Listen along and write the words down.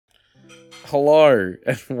Hello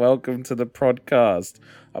and welcome to the podcast,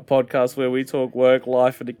 a podcast where we talk work,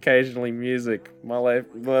 life, and occasionally music. My life,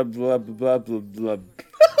 blah blah blah blah blah.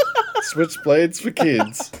 Switchblades for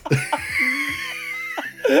kids.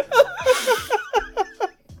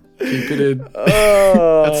 Keep it in.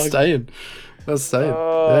 That's staying. Yeah,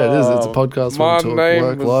 it is. It's a podcast where we talk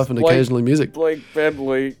work, life, and occasionally music. Blake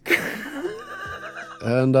Bentley.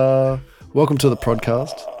 And welcome to the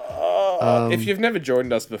podcast. If you've never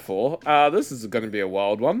joined us before, this is going to be a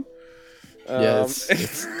wild one.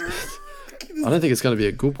 It's I don't think it's going to be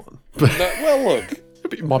a good one. Well, look,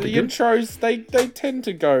 it might be the good. intros, they tend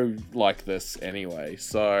to go like this anyway,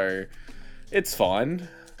 so it's fine.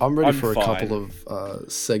 I'm ready for a couple of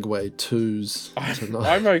segue twos tonight.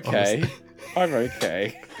 I'm okay. I'm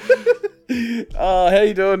okay. How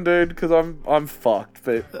you doing, dude? Because I'm fucked,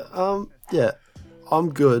 but yeah, I'm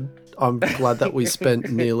good. I'm glad that we spent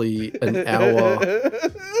nearly an hour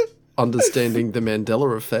understanding the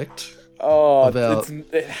Mandela effect. Oh,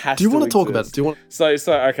 it has do you want to talk about it? Do you want? So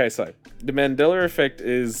the Mandela effect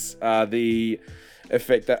is the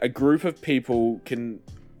effect that a group of people can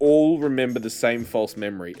all remember the same false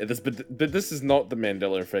memory. But this is not the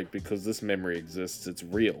Mandela effect because this memory exists. It's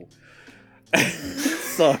real.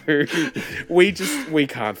 So we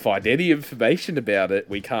can't find any information about it.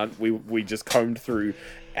 We just combed through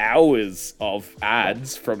hours of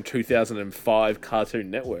ads from 2005 Cartoon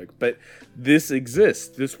Network, but this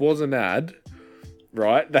exists. This was an ad,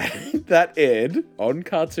 right? That aired on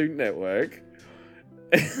Cartoon Network.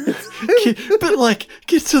 But like,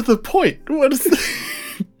 get to the point. What is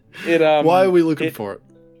it? Why are we looking for it?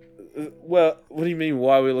 Well, what do you mean?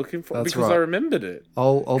 Why are we looking for it? That's because right. I remembered it.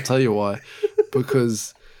 I'll tell you why.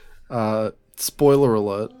 Because spoiler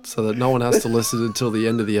alert, so that no one has to listen until the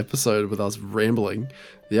end of the episode with us rambling.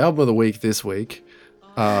 The album of the week this week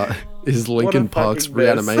is Linkin Park's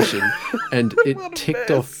Reanimation, and it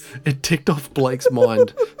ticked off Blake's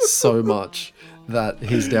mind so much that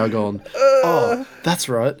he's now gone, oh, that's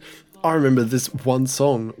right. I remember this one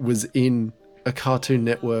song was in a Cartoon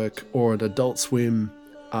Network or an Adult Swim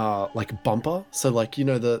like bumper, so like, you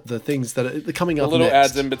know, the things that are coming up, the little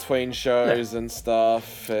next. ads in between shows and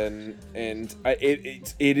stuff, and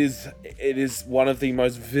it is one of the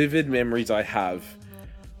most vivid memories I have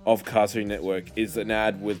of Cartoon Network is an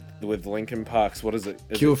ad with Linkin Park's, what is it?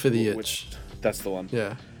 Cure for the Itch. That's the one.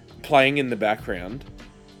 Yeah. Playing in the background,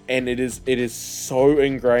 and it is so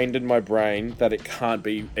ingrained in my brain that it can't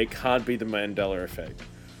be the Mandela effect.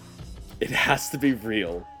 It has to be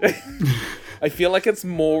real. I feel like it's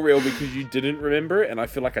more real because you didn't remember it, and I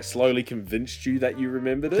feel like I slowly convinced you that you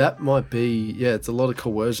remembered it. That might be, yeah, it's a lot of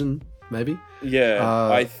coercion, maybe.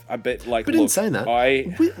 Yeah, I bet, like, but look, in saying that,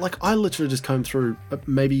 I literally just combed through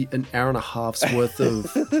maybe an hour and a half's worth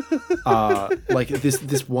of, like,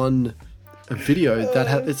 this one video that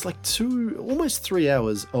had, it's like almost 3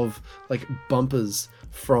 hours of, like, bumpers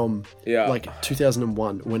from like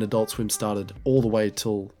 2001 when Adult Swim started all the way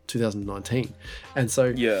till 2019, and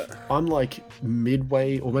so I'm like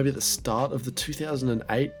midway or maybe at the start of the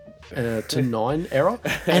 2008 to 9 era,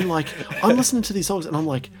 and like I'm listening to these songs and I'm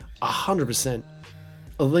like 100%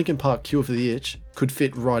 a Linkin Park Cure for the Itch could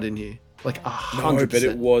fit right in here, like 100%. No, but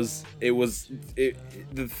it was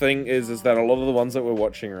the thing is that a lot of the ones that we're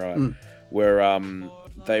watching were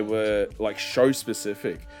they were like show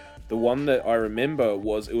specific. The one that I remember it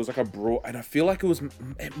was like a broad, and I feel like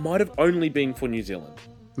it might have only been for New Zealand.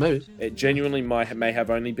 Maybe. It genuinely may have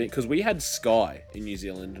only been, because we had Sky in New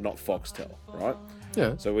Zealand, not Foxtel, right?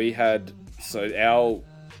 Yeah. So our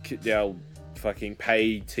fucking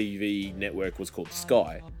pay TV network was called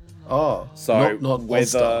Sky. Oh. So not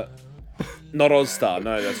Ozstar. Not Ozstar,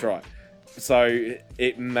 no, that's right. So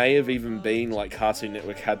it may have even been like Cartoon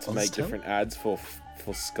Network had to make different ads for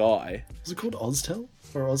Sky. Was it called Oztel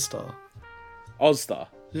or Ozstar? Ozstar.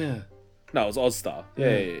 Yeah. No, it was Ozstar.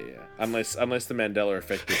 Yeah. Unless the Mandela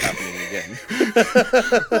effect is happening again.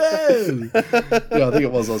 Yeah, I think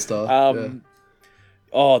it was Ozstar.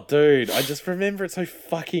 Oh, dude, I just remember it so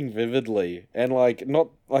fucking vividly, and like, not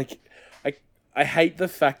like, I hate the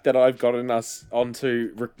fact that I've gotten us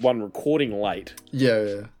onto one recording late.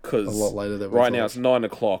 Yeah. Because a lot later than we right thought. now it's 9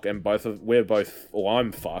 o'clock, and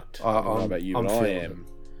I'm fucked. I don't know about you, but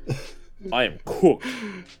I am cooked.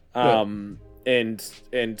 and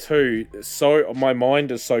two, so my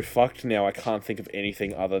mind is so fucked now. I can't think of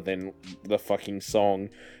anything other than the fucking song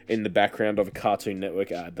in the background of a Cartoon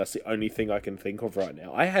Network ad. That's the only thing I can think of right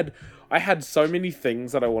now. I had so many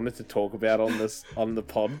things that I wanted to talk about on the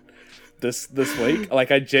pod this week.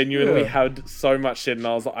 Like, I genuinely had so much shit, and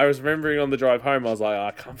I was remembering on the drive home. I was like, oh,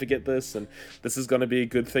 I can't forget this, and this is going to be a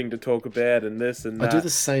good thing to talk about, and this and that. I do the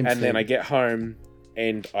same thing. And then I get home,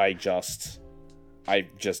 and I just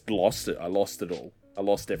lost it. I lost it all. I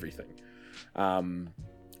lost everything.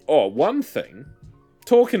 One thing.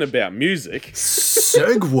 Talking about music.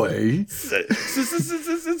 Segue. Segue.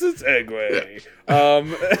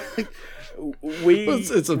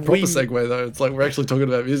 It's a proper segue though. It's like we're actually talking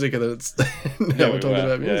about music, and then it's now we're talking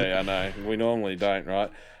about music. Yeah, I know. We normally don't, right?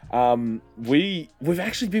 We've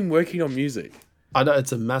actually been working on music. I know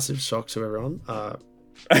it's a massive shock to everyone.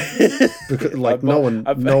 Because, like, no one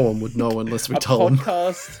would know unless we told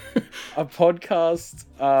them. A podcast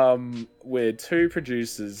where two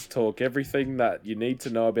producers talk everything that you need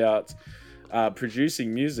to know about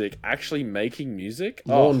producing music, actually making music.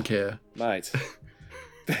 Lawn care, mate.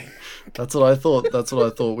 That's what I thought. That's what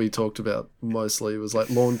I thought we talked about mostly. It was like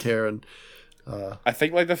lawn care and. I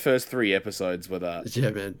think like the first 3 episodes were that.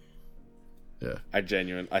 Yeah, man. Yeah. I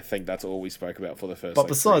think that's all we spoke about for the first. But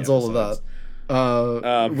besides all of that.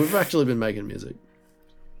 We've actually been making music.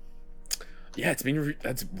 Yeah, it's been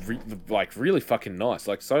really fucking nice.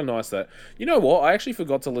 Like, so nice that, you know what? I actually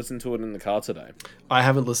forgot to listen to it in the car today. I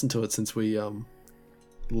haven't listened to it since we started.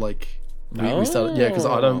 Yeah, because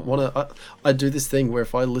I don't want to. I do this thing where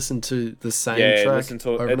if I listen to the same track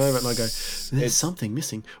over and over, and I go, "There's something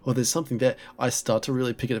missing," or "There's something there," I start to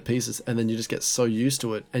really pick it to pieces, and then you just get so used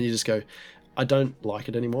to it, and you just go, I don't like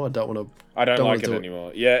it anymore. I don't like it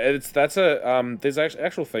anymore. Yeah, there's an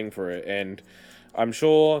actual thing for it, and I'm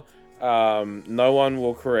sure no one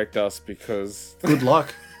will correct us because good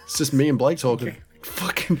luck. It's just me and Blake talking.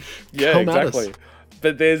 Fucking yeah, come exactly. At us.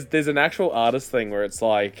 But there's an actual artist thing where it's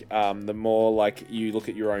like the more like you look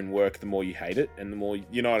at your own work, the more you hate it, and the more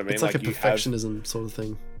you know what I mean. It's like a perfectionism sort of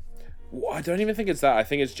thing. Well, I don't even think it's that. I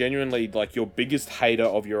think it's genuinely like your biggest hater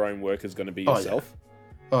of your own work is going to be yourself.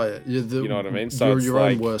 Oh yeah, you know what I mean. So you're your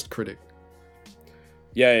own worst critic.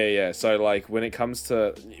 Yeah. So like when it comes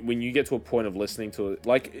to when you get to a point of listening to it,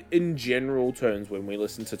 like in general terms, when we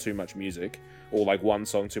listen to too much music or like one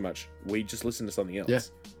song too much, we just listen to something else. Yeah.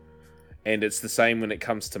 And it's the same when it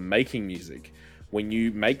comes to making music. When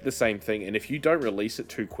you make the same thing, and if you don't release it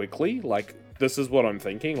too quickly, like this is what I'm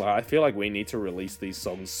thinking. Like I feel like we need to release these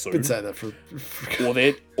songs soon. Been saying that for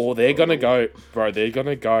or they're gonna go, bro. They're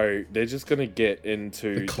just gonna get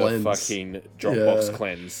into the fucking Dropbox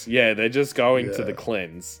cleanse. Yeah, they're just going to the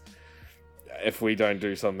cleanse. If we don't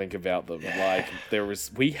do something about them, like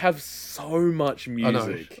we have so much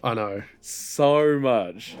music. I know. So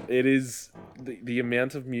much. It is the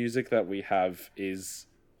amount of music that we have is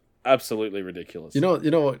absolutely ridiculous. You know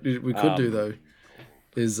what we could do though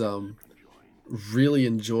is really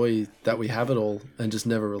enjoy that we have it all and just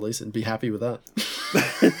never release it and be happy with that.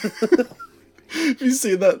 You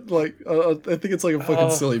see that? Like, I think it's like a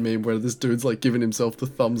fucking silly meme where this dude's like giving himself the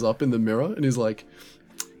thumbs up in the mirror and he's like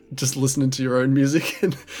just listening to your own music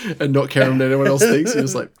and not caring what anyone else thinks. You're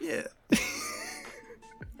just like, yeah.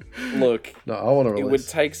 Look, no, I want to release. It would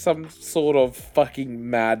take some sort of fucking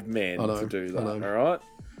madman to do that. All right.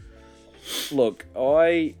 Look,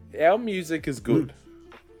 our music is good.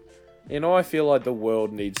 I feel like the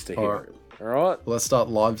world needs to hear it. All right. Let's start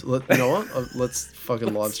live. You know what? Let's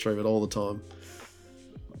fucking live stream it all the time.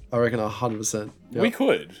 I reckon 100%. Yep. We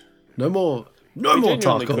could. No more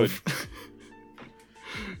Tarkov.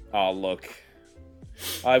 Oh, look.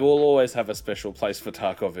 I will always have a special place for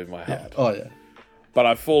Tarkov in my heart. Oh, yeah. But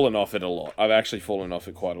I've fallen off it a lot. I've actually fallen off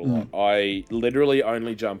it quite a lot. I literally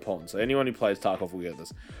only jump on. So anyone who plays Tarkov will get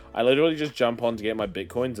this. I literally just jump on to get my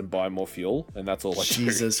bitcoins and buy more fuel, and that's all I do.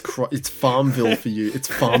 Jesus Christ. It's Farmville for you. It's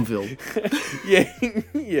Farmville.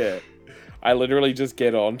 Yeah. I literally just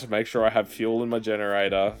get on to make sure I have fuel in my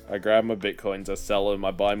generator. I grab my bitcoins, I sell them,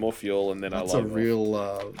 I buy more fuel, and then I log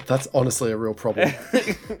off. That's honestly a real problem.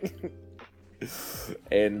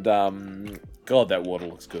 And, God, that water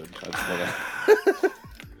looks good.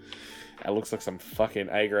 It looks like some fucking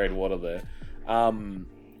A-grade water there.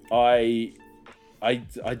 I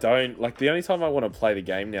don't... Like, the only time I want to play the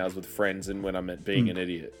game now is with friends and when I'm being an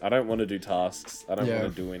idiot. I don't want to do tasks. I don't want to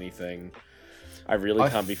do anything. I really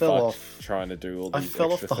can't be fucked trying to do all these extra things. I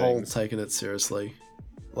fell off the whole taking it seriously.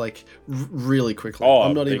 Like, really quickly. Oh,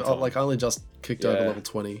 I'm not even... Like, I only just kicked over level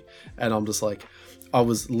 20. And I'm just like... I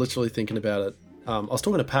was literally thinking about it. I was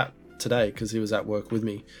talking to Pat today because he was at work with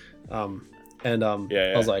me. And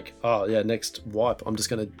Yeah. I was like, oh yeah, next wipe, I'm just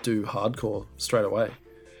gonna do hardcore straight away.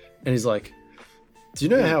 And he's like, do you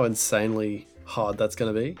know how insanely hard that's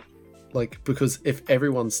gonna be? Like, because if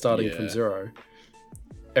everyone's starting from zero,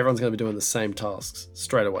 everyone's gonna be doing the same tasks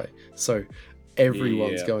straight away. So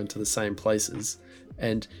everyone's going to the same places,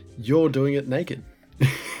 and you're doing it naked.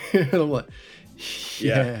 And I'm like,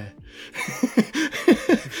 yeah.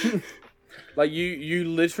 Like you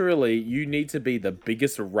literally, you need to be the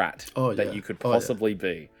biggest rat that you could possibly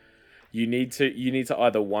be. You need to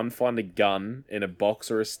either one, find a gun in a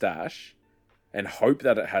box or a stash and hope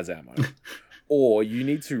that it has ammo. Or you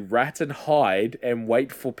need to rat and hide and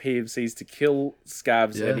wait for PMCs to kill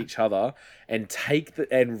scavs and each other and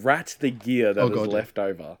rat the gear that is left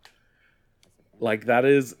over. Like that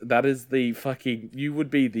is the fucking, you would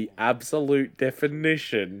be the absolute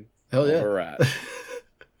definition of a rat.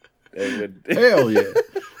 Hell yeah.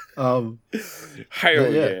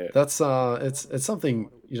 Hell yeah. That's it's something,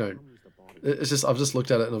 you know, it's just, I've just looked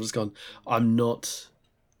at it and I've just gone, I'm not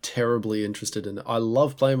terribly interested in it. I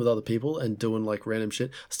love playing with other people and doing like random shit.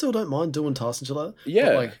 I still don't mind doing tasks and shit like that. Yeah.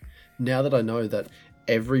 But like now that I know that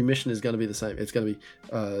every mission is going to be the same, it's going to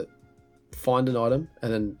be find an item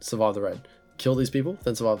and then survive the raid. Kill these people,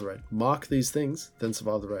 then survive the raid. Mark these things, then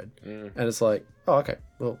survive the raid. And it's like, oh, okay,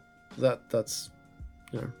 well, that's,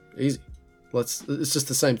 you know, easy. It's just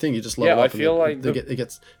the same thing. You just level up. I feel like it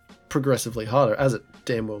gets progressively harder, as it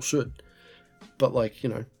damn well should. But like, you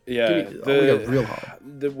know, real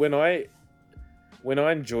hard. When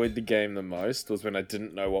I enjoyed the game the most was when I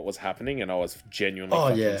didn't know what was happening and I was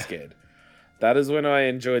genuinely scared. That is when I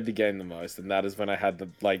enjoyed the game the most, and that is when I had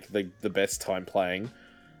the best time playing.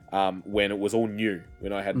 When it was all new,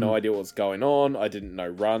 when I had no idea what was going on, I didn't know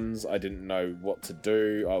runs, I didn't know what to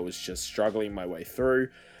do, I was just struggling my way through.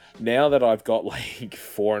 Now that I've got like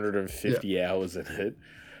 450 hours in it,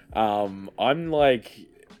 I'm like,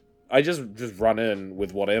 I just run in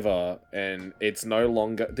with whatever, and it's no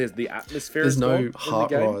longer, there's the atmosphere. There's no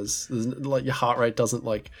heart rise. There's like, your heart rate doesn't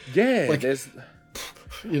like there's.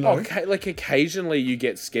 You know? Okay, like occasionally you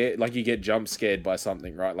get scared, like you get jump scared by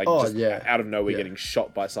something, right? Like out of nowhere getting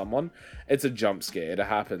shot by someone. It's a jump scare, it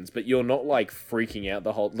happens, but you're not like freaking out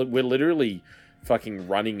the whole. Look, we're literally fucking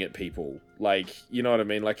running at people, like, you know what I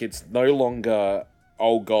mean? Like, it's no longer,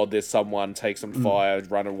 oh god, there's someone, take some fire,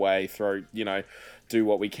 run away, throw, you know, do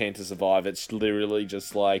what we can to survive. It's literally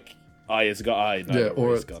just like, he's gone.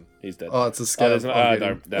 He's gone. He's dead. Oh, it's a scab.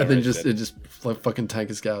 And then it just like fucking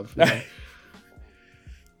tank a scab. You know?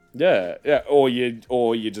 Yeah, or you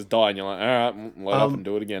just die and you're like, all right, load up and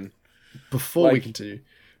do it again. Before we continue,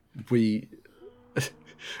 we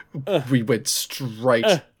went straight.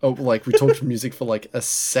 We talked music for like a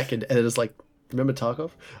second, and it is like, remember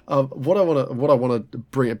Tarkov? What I want to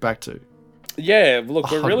bring it back to. Yeah,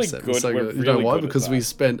 look, we're really good. So we're you know really why? good Because we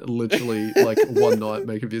spent literally like one night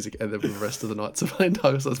making music, and then the rest of the nights playing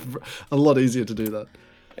Tarkov. So it's a lot easier to do that.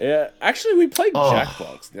 Yeah, actually, we played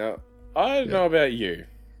Jackbox. Now, I don't know about you.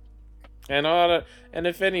 And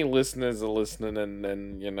if any listeners are listening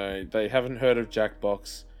and you know, they haven't heard of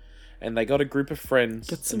Jackbox and they got a group of friends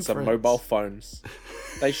and some mobile phones,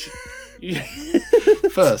 they should...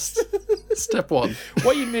 First, step one.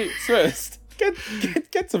 What you need first,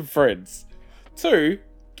 get some friends. 2,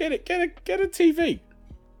 get a TV.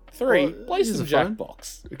 3, play some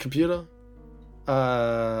Jackbox. A computer.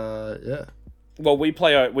 Yeah. Well, we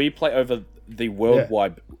play over the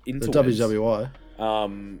worldwide interwebs. The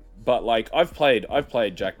WWI. But like I've played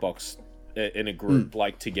Jackbox in a group,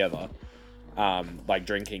 like together, like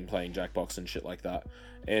drinking, playing Jackbox and shit like that,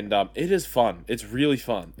 and it is fun. It's really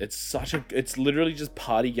fun. It's literally just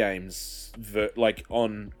party games, like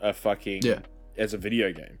on a fucking as a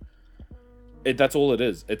video game. That's all it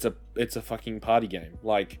is. It's a fucking party game,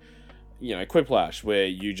 like, you know, Quiplash, where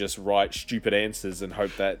you just write stupid answers and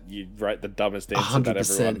hope that you write the dumbest answer that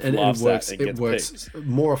everyone laughs at and gets works picked.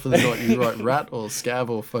 More often than not. You write rat or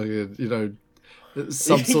scav or fucking, you know,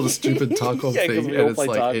 some sort of stupid Tarkov thing, and it's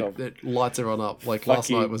like it lights everyone up. Like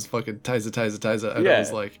last night was fucking taser, and I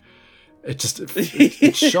was like,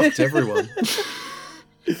 it shocked everyone.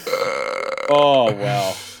 Oh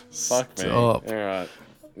wow, fuck me. All right,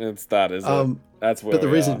 it's that, is it? That's where. But the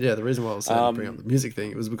reason why I was saying to bring up the music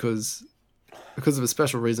thing, it was because of a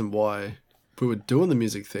special reason why we were doing the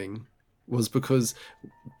music thing, was because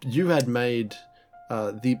you had made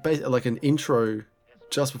like an intro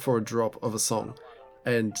just before a drop of a song,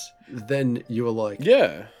 and then you were like,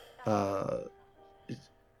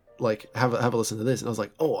 like have a listen to this, and I was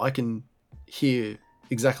like, oh, I can hear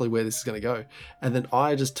exactly where this is going to go. And then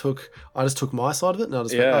I just took my side of it, and I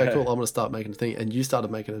just went, oh, cool, I'm going to start making a thing, and you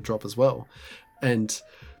started making a drop as well. And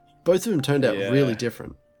both of them turned out really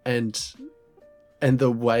different, and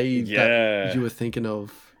the way that you were thinking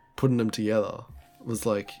of putting them together was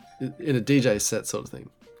like in a DJ set sort of thing.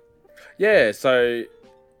 Yeah, so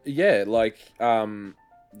like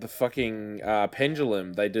the fucking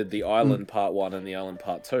Pendulum, they did the Island Part 1 and the Island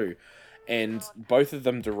Part 2, and both of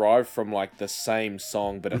them derive from like the same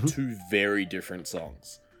song but are two very different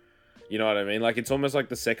songs. You know what I mean? Like, it's almost like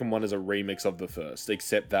the second one is a remix of the first,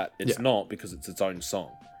 except that it's not, because it's its own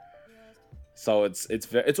song. So it's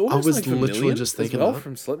almost I was like literally Vermilion just thinking as well that.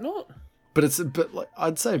 from Slipknot. But like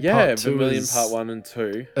I'd say part 2 Vermilion is Part 1 and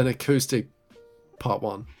 2. an acoustic part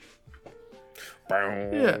 1.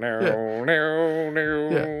 Yeah.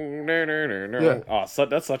 Oh, so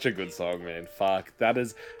that's such a good song, man. Fuck, that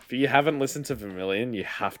is. If you haven't listened to Vermilion, you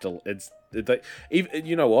have to.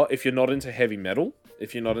 You know what? If you're not into heavy metal,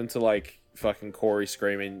 if you're not into like fucking Corey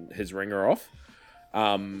screaming his ringer off,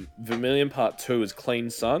 Vermilion Part 2 is clean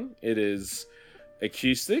sung. It is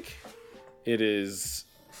acoustic.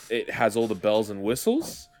 It has all the bells and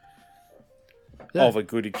whistles of a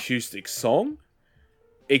good acoustic song.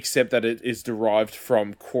 Except that it is derived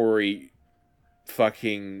from Corey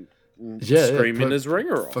fucking screaming his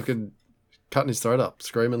ringer off. Fucking cutting his throat up,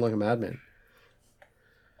 screaming like a madman.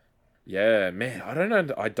 Yeah, man. I don't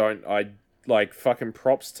know. I like fucking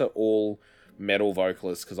props to all metal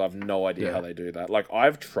vocalists because I've no idea how they do that. Like,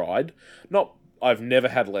 I've tried. I've never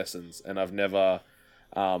had lessons and I've never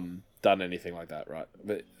done anything like that, right?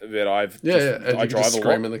 But I've I drive a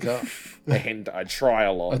lot in the car. and I try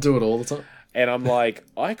a lot. I do it all the time. And I'm like,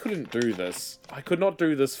 I couldn't do this. I could not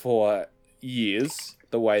do this for years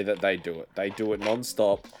the way that they do it. They do it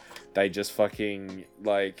non-stop. They just fucking,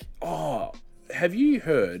 like... Oh, have you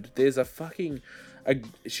heard? There's a fucking...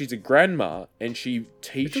 she's a grandma, and she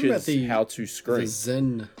teaches how to scream. The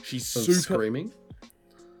Zen She's of super... screaming?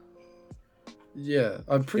 Yeah,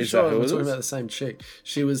 I'm pretty sure we're talking about the same chick.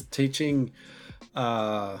 She was teaching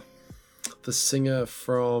the singer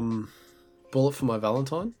from Bullet for My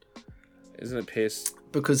Valentine. Isn't it Pierce?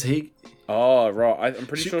 Because he... Oh, right. I'm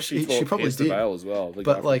pretty sure she taught probably Pierce the Veil as well.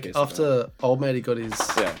 But, like, after Old Matey got his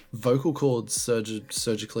vocal cords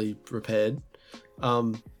surgically repaired,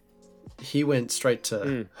 he went straight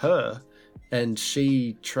to her, and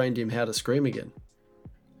she trained him how to scream again.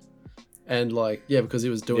 And, like, because he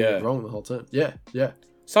was doing it wrong the whole time. Yeah.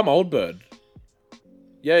 Some old bird.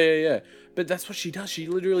 Yeah. But that's what she does. She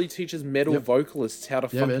literally teaches metal vocalists how to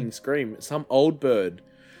fucking scream. Some old bird.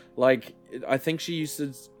 Like, I think she used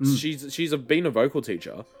to... She's been a vocal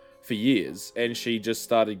teacher for years, and she just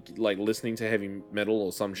started, like, listening to heavy metal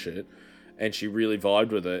or some shit, and she really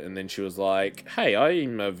vibed with it, and then she was like, hey,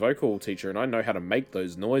 I'm a vocal teacher, and I know how to make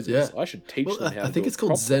those noises. I should teach them how to do it. I think it's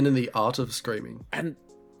called Zen and the Art of Screaming. And...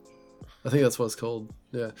 I think that's what it's called,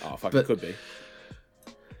 yeah. Oh, fuck, it could be.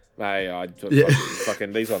 Hey,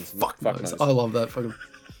 fucking these ones... fuck knows. I love that fucking...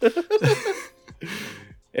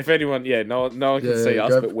 If anyone, no one can see us,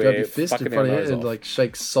 but we're grab your fist fucking in front our of nose you and off. like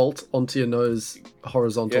shake salt onto your nose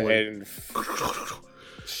horizontally. Yeah, and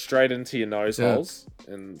straight into your nose holes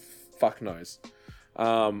and fuck nose.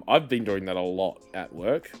 I've been doing that a lot at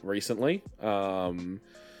work recently.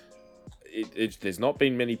 There's not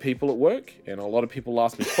been many people at work, and a lot of people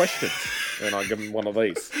ask me questions, and I give them one of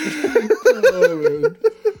these.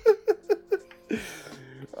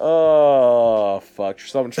 Oh, fuck.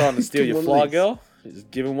 Someone trying to steal your fly girl?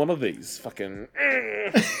 Just give him one of these. Fucking...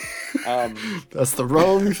 That's the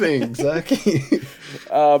wrong thing, Zach.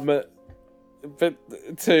 But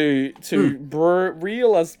to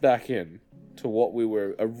reel us back in to what we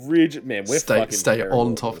were originally... Man, we're stay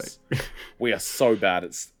on topic. We are so bad.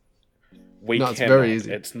 It's very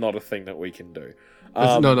easy. It's not a thing that we can do.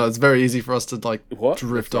 It's very easy for us to like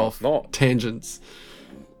drift off tangents.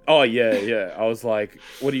 Oh yeah. I was like,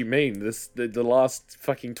 what do you mean? The last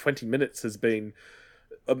fucking 20 minutes has been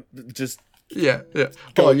just yeah.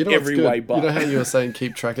 Oh, you know every way but. You know how you were saying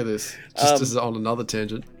keep track of this, just on another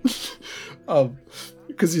tangent.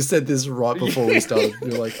 Because you said this right before we started.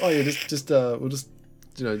 You're like, oh yeah, we'll just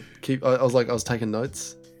keep. I was taking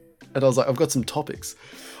notes, and I was like, I've got some topics.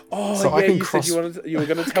 Oh so yeah, you said you were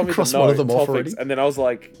going to tell me cross the one of them topics, off already, and then I was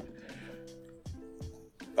like,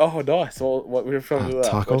 oh nice. Well, which one is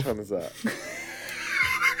that? Tarkov? Which one is that?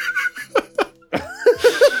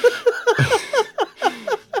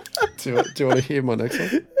 Do you want to hear my next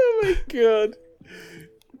one? Oh my god.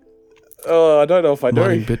 Oh, I don't know if I do.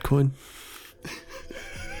 Mining Bitcoin.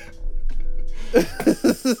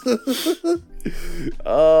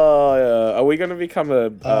 Oh, yeah. Are we going to become a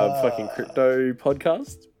fucking crypto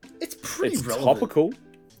podcast? It's pretty relevant. Topical.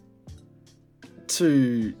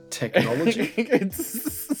 To technology.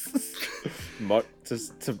 To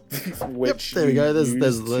to which there we go. There's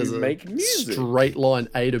to a make music. straight line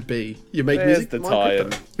A to B. You make There's music. the mine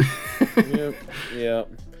tie-in. Yep.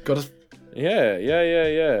 Got to.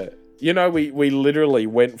 Yeah. You know, we literally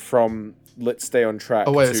went from let's stay on track.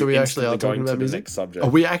 Oh wait, to so we actually are instantly talking going to about the music. next subject. Are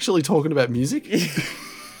we actually talking about music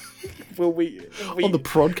Well, we on the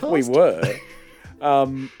podcast? we were.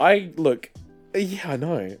 I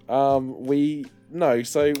know.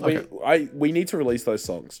 We need to release those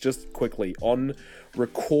songs just quickly on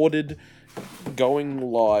recorded, going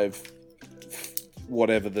live,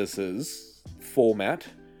 whatever this is format.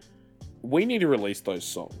 We need to release those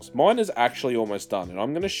songs. Mine is actually almost done, and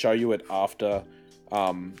I'm going to show you it after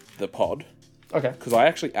the pod. Okay. Because I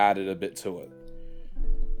actually added a bit to it.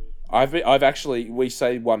 I've actually, we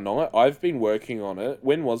say one night, I've been working on it.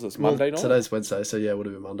 When was this? Monday night? Today's Wednesday, so yeah, it would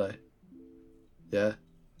have been Monday. Yeah.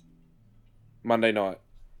 Monday night.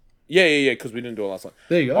 Yeah, because we didn't do it last night.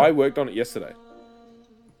 There you go. I worked on it yesterday.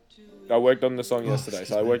 I worked on the song yesterday.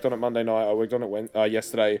 So I worked on it Monday night. I worked on it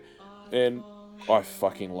yesterday. And I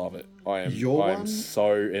fucking love it. I am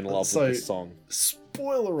so in love with this song.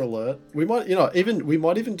 Spoiler alert. We might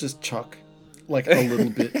even just chuck like a little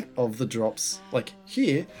bit of the drops like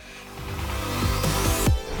here.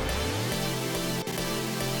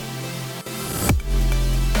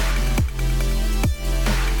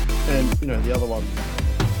 And the other one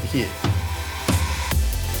here.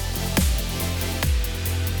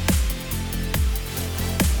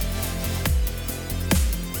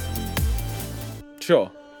 Sure.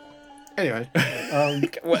 Anyway, do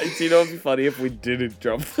you know what'd be funny if we didn't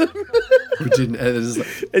drop them? we didn't. And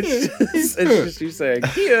it's just you saying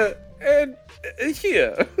here and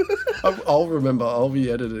here. I'll remember. I'll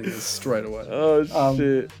be editing this straight away. Oh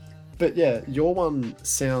shit! But yeah, your one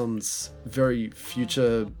sounds very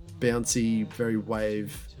future bouncy, very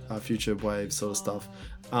future wave sort of stuff.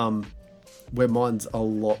 Where mine's a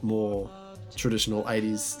lot more traditional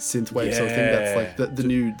 80s synthwave sort of thing. That's like the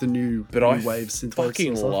new wave synthwave. I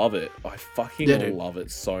fucking sort of love it. I fucking love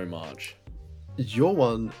it so much. Your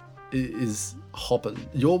one is hopping.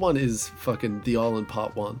 Your one is fucking The Island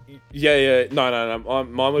Part 1. Yeah. No.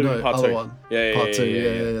 Mine would be Part 2. One. Yeah, Part 2.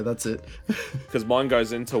 Yeah, that's it. Because mine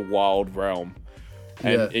goes into Wild Realm.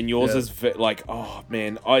 And yours is like, oh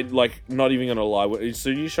man, I like not even gonna lie. So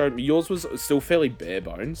you showed me yours was still fairly bare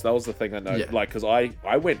bones. That was the thing I know, like, because I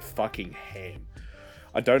went fucking ham.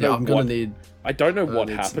 I don't know what happened. I don't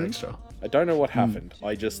know what happened.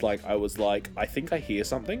 I just I was like, I think I hear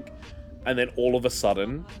something, and then all of a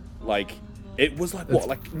sudden, like, it was like what,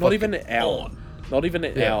 like not even an hour,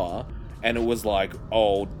 hour, and it was like,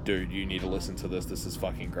 oh dude, you need to listen to this. This is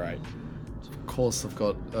fucking great. Of course, I've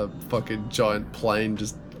got a fucking giant plane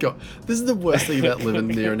just go. This is the worst thing about living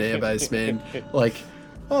near an airbase, man. Like,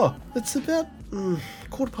 oh, it's about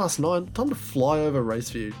 9:15. Time to fly over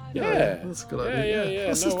Raceview. Yeah, that's a good idea. Yeah.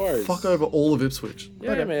 Let's no just worries. fuck over all of Ipswich.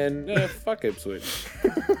 Yeah, okay. Man. Yeah, fuck Ipswich.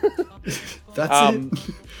 That's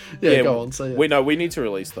it. yeah, go on. So yeah. We need to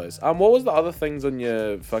release those. What was the other things on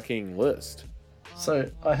your fucking list? So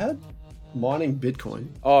I had mining Bitcoin.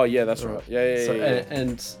 Oh yeah, that's right. Yeah.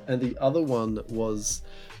 And the other one was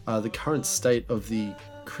the current state of the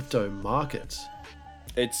crypto market.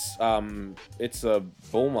 It's a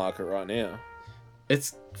bull market right now.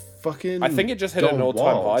 It's fucking. I think it just hit an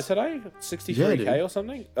all-time high today, 63K or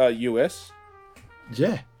something. US.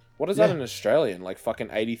 Yeah. What is that in Australian? Like fucking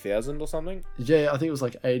 80,000 or something? Yeah, I think it was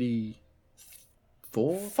like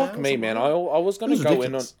 84. Fuck me, man. I was gonna go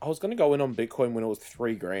in on. I was gonna go in on Bitcoin when it was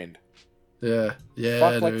 $3,000. Yeah.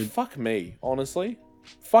 Fuck me, honestly.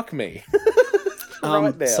 Fuck me.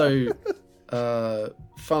 Right there. So,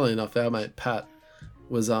 funnily enough, our mate Pat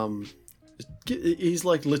was he's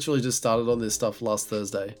like literally just started on this stuff last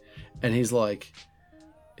Thursday, and he's like,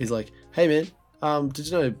 hey man, did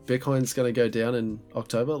you know Bitcoin's gonna go down in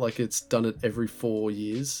October? Like, it's done it every 4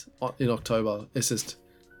 years in October. It's just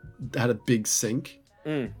had a big sink.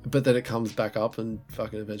 But then it comes back up and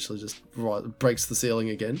fucking eventually just breaks the ceiling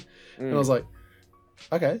again. And I was like,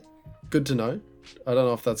 okay, good to know. I don't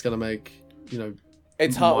know if that's going to make,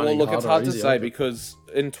 it's hard. Well, look, it's hard to say because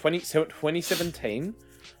in 2017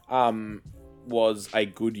 was a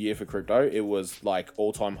good year for crypto. It was like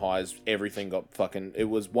all-time highs. Everything got fucking... It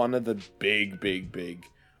was one of the big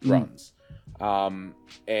runs. And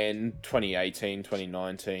 2018,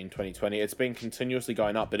 2019, 2020, it's been continuously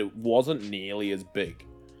going up, but it wasn't nearly as big.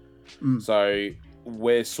 So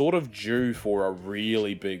we're sort of due for a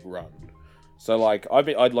really big run. So like I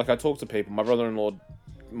talk to people. My brother-in-law,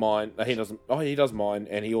 he does mine,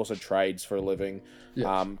 and he also trades for a living.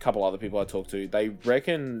 A couple other people I talk to, they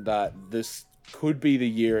reckon that this could be the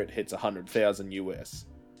year it hits 100,000 US.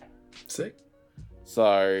 Sick.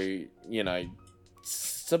 So,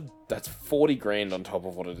 that's 40 grand on top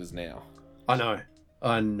of what it is now. I know.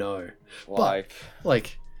 Like, but,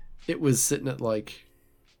 like, it was sitting at like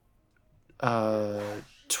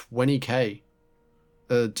 20k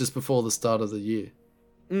just before the start of the year.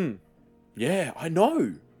 Yeah, I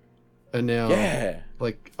know. And now, yeah,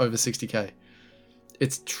 like over 60k.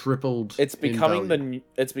 It's tripled. It's becoming the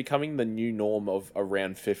the new norm of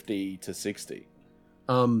around 50 to 60.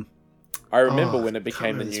 I remember when it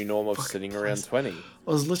became the new norm of sitting around 20. I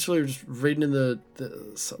was literally just reading in the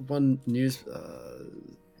one news.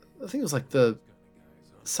 I think it was like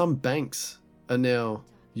some banks are now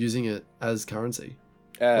using it as currency.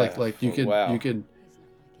 Like you could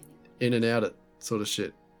in and out it sort of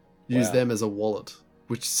shit. Use them as a wallet,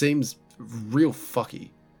 which seems real fucky.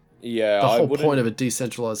 Yeah, the whole point of a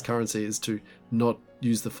decentralized currency is to not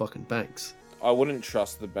use the fucking banks. I wouldn't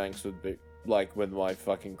trust the banks with with my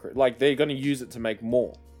fucking they're going to use it to make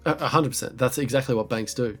more. 100%. That's exactly what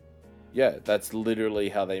banks do. Yeah, that's literally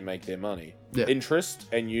how they make their money. Yeah. Interest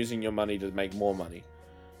and using your money to make more money.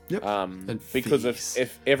 Yep. And because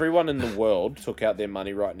if everyone in the world took out their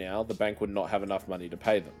money right now, the bank would not have enough money to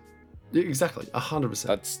pay them. Exactly, 100%.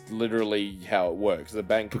 That's literally how it works.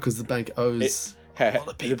 Because the bank owes a lot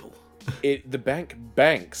of people. The bank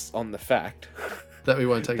banks on the fact that we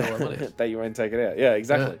won't take all our money. That you won't take it out. Yeah,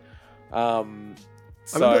 exactly. Yeah.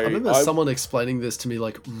 I remember someone explaining this to me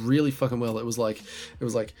like really fucking well. It was like,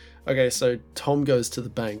 okay, so Tom goes to the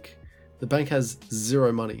bank. The bank has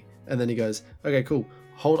zero money, and then he goes, okay, cool.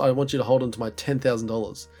 I want you to hold on to my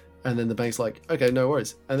 $10,000. And then the bank's like, okay, no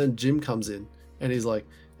worries. And then Jim comes in, and he's like,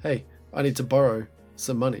 hey, I need to borrow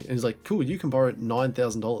some money. And he's like, cool, you can borrow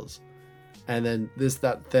 $9,000. And then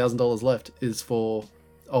that $1,000 left is for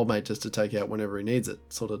old mate just to take out whenever he needs it.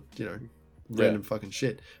 Sort of, random fucking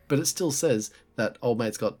shit. But it still says that old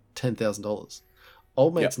mate's got $10,000.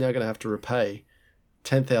 Old mate's now going to have to repay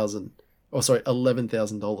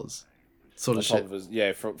 $11,000 sort of shit.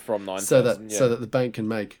 From 9,000. So that the bank can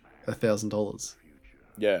make $1,000.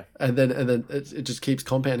 Yeah. And then it just keeps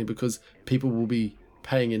compounding because people will be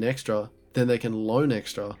paying in extra, then they can loan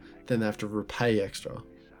extra, then they have to repay extra.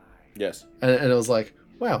 Yes. And it was like,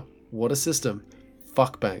 wow, what a system.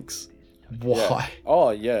 Fuck banks. Why? Yeah. Oh,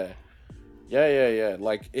 yeah. Yeah.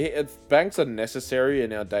 Like, banks are necessary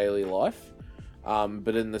in our daily life,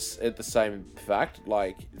 but at the same fact,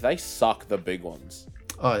 like, they suck the big ones.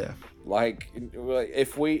 Oh, yeah. Like,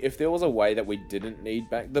 if there was a way that we didn't need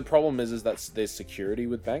bank, the problem is that there's security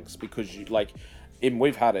with banks because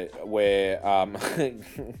we've had it where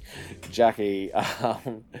Jackie.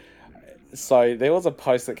 So there was a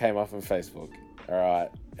post that came up on Facebook. All right,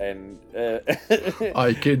 and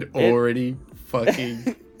I can already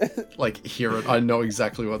fucking hear it. I know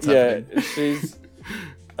exactly what's happening.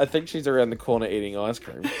 I think she's around the corner eating ice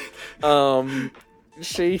cream.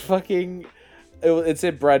 She fucking. It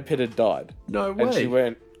said Brad Pitt had died. No way. And she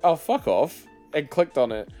went, oh, fuck off, and clicked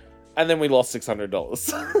on it, and then we lost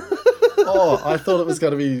 $600. Oh, I thought it was going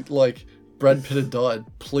to be like, Brad Pitt had died.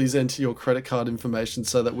 Please enter your credit card information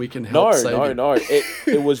so that we can help save you. No.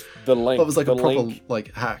 It was the link. It was like a proper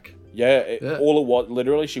hack. Yeah, all it was,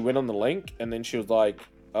 literally, she went on the link, and then she was like,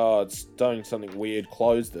 oh, it's doing something weird,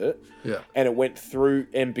 closed it. Yeah. And it went through,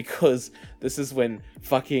 and because this is when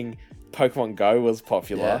fucking Pokemon Go was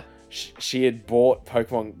popular, she had bought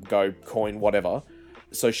Pokemon Go coin, whatever,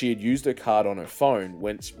 so she had used her card on her phone,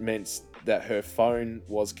 which meant that her phone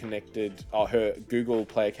was connected, or her Google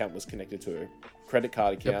Play account was connected to her credit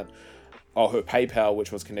card account, or her PayPal,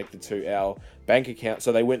 which was connected to our bank account.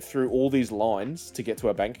 So they went through all these lines to get to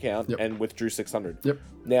our bank account and withdrew $600. Yep.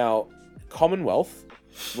 Now, Commonwealth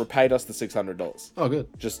repaid us the $600. Oh, good.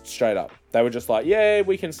 Just straight up. They were just like, yeah,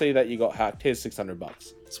 we can see that you got hacked. Here's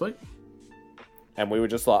 $600. Sweet. And we were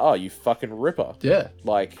just like, oh, you fucking ripper. Yeah.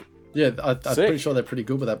 I'm sick. pretty sure they're pretty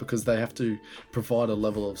good with that because they have to provide a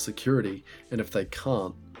level of security, and if they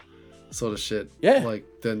can't, sort of shit. Yeah.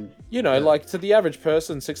 Then to the average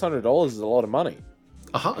person, $600 is a lot of money.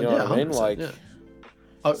 You know what I mean?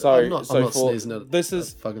 I'm not sneezing at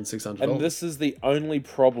fucking $600. And this is the only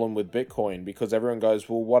problem with Bitcoin because everyone goes,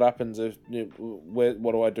 well, what happens if? What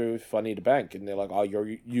do I do if I need a bank? And they're like, oh,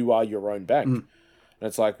 you are your own bank. And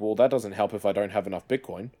it's like, well, that doesn't help if I don't have enough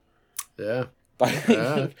Bitcoin. Yeah.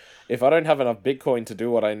 If I don't have enough Bitcoin to do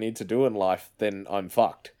what I need to do in life, then I'm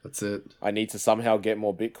fucked. That's it. I need to somehow get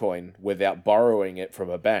more Bitcoin without borrowing it from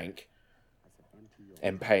a bank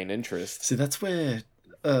and paying interest. See, that's where...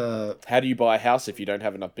 how do you buy a house if you don't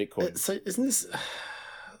have enough Bitcoin? So isn't this...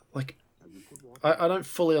 I don't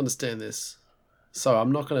fully understand this, So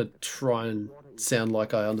I'm not going to try and sound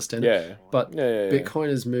like I understand it. But Bitcoin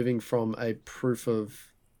is moving from a proof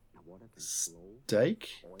of stake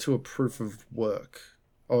to a proof of work,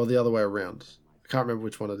 or the other way around. I can't remember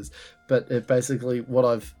which one it is. But it basically, what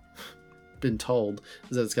I've been told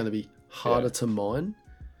is that it's going to be harder to mine.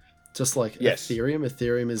 Just like Ethereum.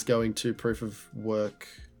 Ethereum is going to proof of work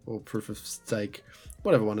or proof of stake,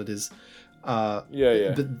 whatever one it is. But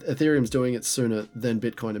Ethereum's doing it sooner than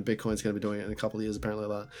Bitcoin, and Bitcoin's going to be doing it in a couple of years, apparently.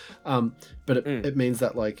 But it means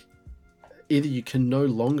that like either you can no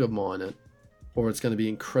longer mine it, or it's going to be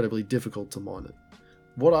incredibly difficult to mine it.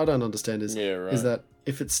 What I don't understand is that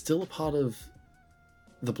if it's still a part of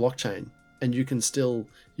the blockchain, and you can still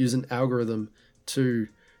use an algorithm to,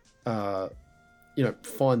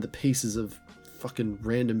 find the pieces of fucking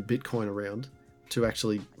random Bitcoin around to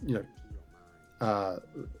actually,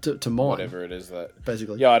 to mine. Whatever it is that...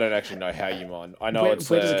 Basically. Yeah, I don't actually know how you mine. I know where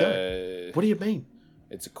does it go? What do you mean?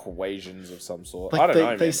 It's equations of some sort. Like I don't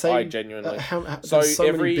know, they man. say, I genuinely... so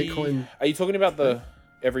every... many Bitcoin... Are you talking about the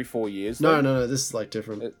every 4 years? No. This is like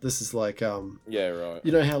different. This is like... yeah, right.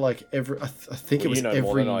 You know how like every... I think it was every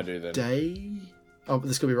more than I do, then. day... Oh,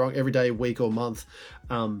 this could be wrong. Every day, week, or month,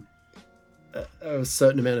 a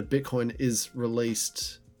certain amount of Bitcoin is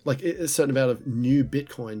released. Like a certain amount of new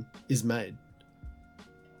Bitcoin is made.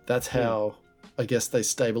 That's how I guess they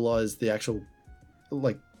stabilize the actual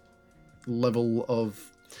like level of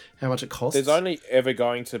how much it costs. There's only ever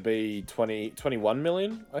going to be 21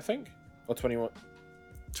 million, I think, or 21.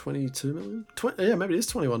 22 million? Yeah, maybe it is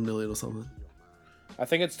 21 million or something. I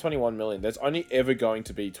think it's 21 million. There's only ever going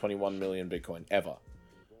to be 21 million Bitcoin, ever.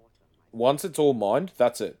 Once it's all mined,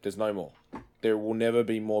 that's it. There's no more. There will never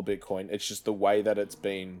be more Bitcoin. It's just the way that it's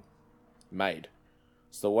been made.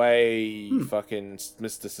 It's the way fucking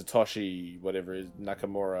Mr. Satoshi, whatever is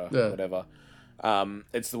Nakamura, whatever.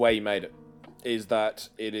 It's the way he made it. Is that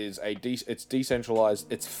it is it's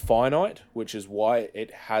decentralized. It's finite, which is why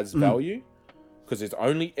it has value, because it's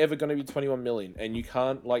only ever going to be 21 million, and you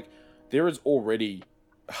can't like. There is already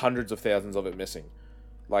hundreds of thousands of it missing.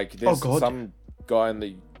 Like there's some guy in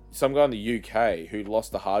the UK who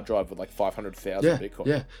lost the hard drive with like 500,000 Bitcoin.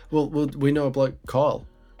 Yeah. Well, we know a bloke, Kyle.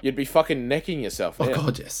 You'd be fucking necking yourself. Oh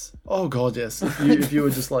god, yes. If you were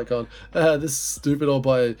just like on, this is stupid, I'll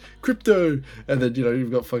buy crypto, and then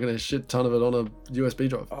you've got fucking a shit ton of it on a USB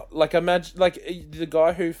drive. Like imagine, like the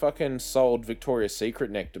guy who fucking sold Victoria's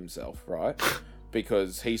Secret necked himself, right?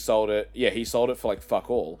 Because he sold it. Yeah, he sold it for like fuck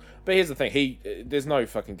all. But here's the thing: there's no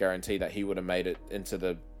fucking guarantee that he would have made it into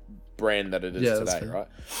the brand that it is today, right?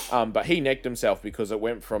 But he necked himself because it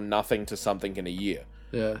went from nothing to something in a year.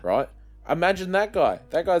 Yeah. Right. Imagine that guy.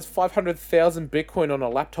 That guy's 500,000 Bitcoin on a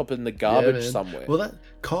laptop in the garbage somewhere. Well, that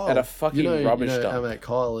Kyle at a fucking rubbish dump. I met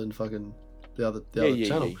Kyle in fucking the other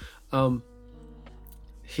channel. Yeah.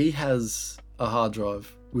 He has a hard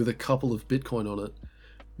drive with a couple of Bitcoin on it.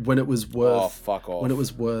 When it was worth, fuck off. When it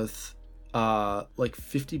was worth, like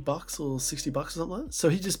 $50 or $60 or something like that. So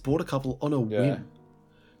he just bought a couple on a whim,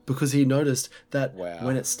 because he noticed that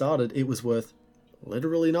when it started, it was worth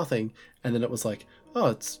literally nothing, and then it was like, oh,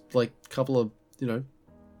 it's like a couple of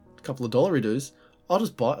dollary dues. I'll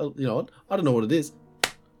just buy. You know what? I don't know what it is.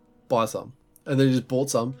 Buy some, and then he just bought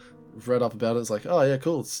some. Read up about it. It's like, oh yeah,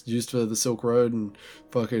 cool. It's used for the Silk Road and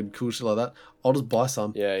fucking cool shit like that. I'll just buy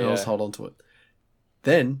some. And I'll just hold on to it.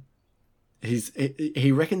 Then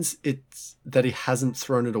he reckons it's that he hasn't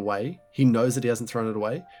thrown it away. He knows that he hasn't thrown it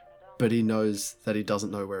away, but he knows that he doesn't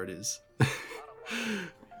know where it is.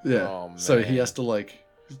 Oh, so he has to like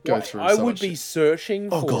go through. I would be searching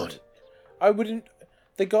for. Oh god, I wouldn't.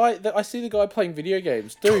 The guy that I see the guy playing video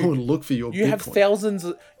games, dude. Go and look for your. You Bitcoin. Have thousands.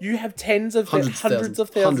 You have hundreds of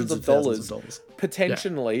thousands of dollars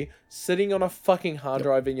potentially sitting on a fucking hard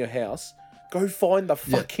drive in your house. Go find the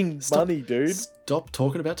fucking money, dude. Stop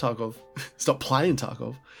talking about Tarkov. Stop playing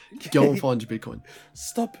Tarkov. Go and find your Bitcoin.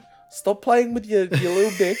 Stop playing with your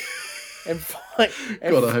little dick and find.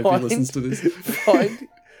 God, I hope he listens to this. Find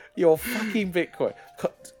your fucking Bitcoin.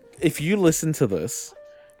 If you listen to this,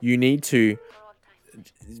 you need to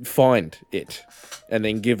find it and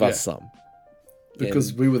then give us some.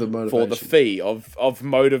 Because we were the motivation. For the fee of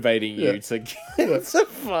motivating you to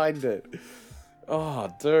find it.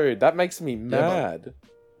 Oh, dude, that makes me mad.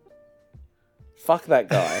 Fuck that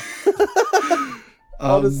guy.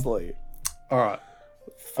 Honestly. All right.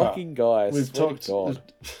 Fucking guy. We've talked.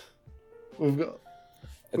 We've got.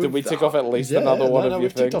 Did we tick off at least another one of your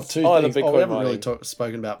things? Ticked off two things. We haven't really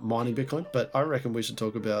spoken about mining Bitcoin, but I reckon we should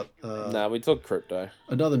talk about... we talked crypto.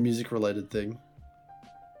 Another music-related thing.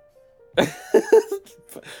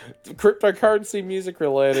 Cryptocurrency music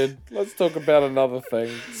related. Let's talk about another thing.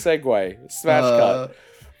 Segue. Smash cut.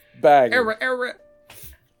 Bang. Error.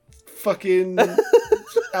 Fucking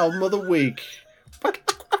album of the week. Like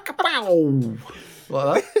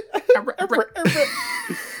that?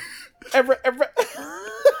 Ever.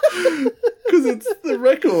 Because it's the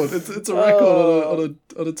record. It's a record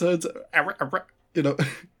on a turntable. You know,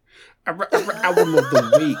 album of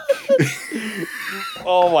the week.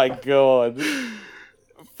 Oh my god.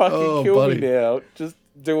 Fucking kill buddy. me now. Just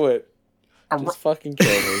do it. Just fucking kill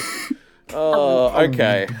me. Oh,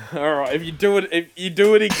 okay. All right. If you do it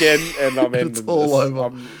again, and I'm ending It's all this.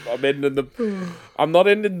 over. I'm ending the. I'm not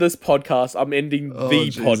ending this podcast. I'm ending the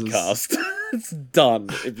Jesus. podcast. It's done.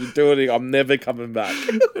 If you do it, I'm never coming back.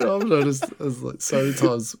 I've noticed there's like so many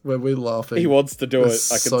times when we're laughing. He wants to do it.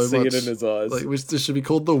 there's I can so see it much, in his eyes. Like, this should be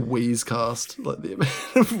called the Wheeze cast. Like the amount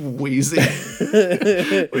of wheezing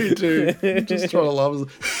we do. Just trying to laugh.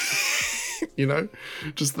 You know,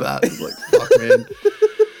 just that. It's like, fuck, man.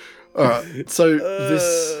 All right. So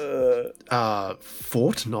this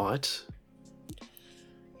fortnight.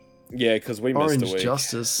 Yeah, because we missed a Orange week.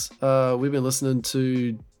 Justice. We've been listening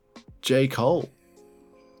to J. Cole.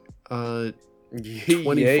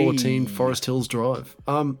 2014 Forest Hills Drive.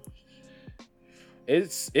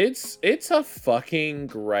 It's a fucking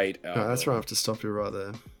great album. No, that's right. I have to stop you right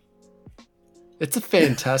there. It's a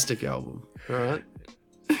fantastic album. All right.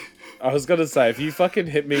 I was gonna say, if you fucking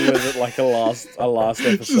hit me with it like a last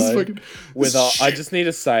episode, I just need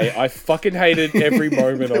to say, I fucking hated every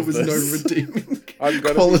moment of this. There was no redeeming I'm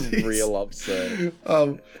gonna qualities. be real upset.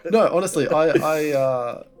 No, honestly,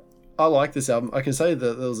 I like this album. I can say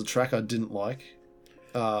that there was a track I didn't like,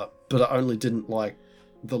 but I only didn't like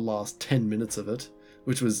the last 10 minutes of it,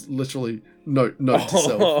 which was literally note to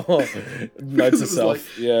self. Note to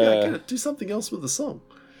self. Like, I gotta do something else with the song.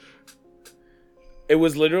 It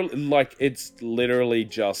was it's literally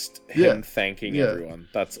just him thanking everyone.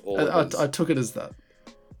 That's all it was. I took it as that.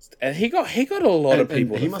 And he got a lot of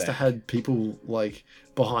people. And he must have had people like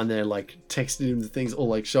behind there, like texting him the things or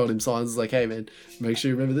like showing him signs like, "Hey man, make sure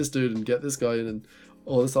you remember this dude and get this guy in," and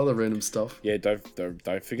all this other random stuff. Yeah, don't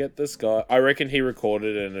forget this guy. I reckon he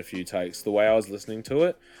recorded it in a few takes. The way I was listening to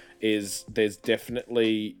it is there's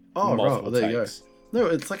definitely multiple there takes. You go. No,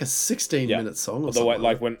 it's like a 16-minute song or the way, something.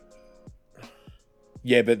 like when.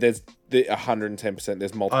 Yeah, but there's 110%.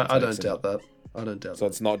 There's multiple. I don't takes in doubt it. that. I don't doubt So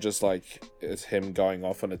that. it's not just like it's him going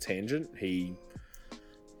off on a tangent.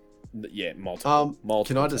 Multiple.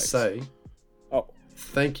 Can I just say, oh,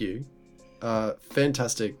 thank you,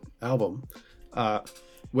 fantastic album.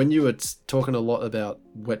 When you were talking a lot about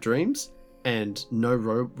Wet Dreams and No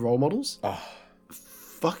Role Models,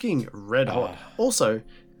 fucking red hot. Also,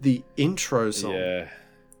 the intro song. Yeah.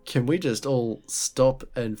 Can we just all stop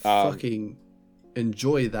and fucking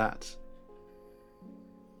enjoy that?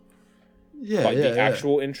 Yeah, like the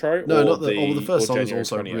actual intro. No, or not the. The first song is January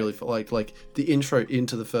also 28th? really like the intro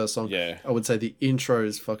into the first song. Yeah. I would say the intro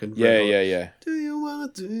is fucking. Yeah. Do you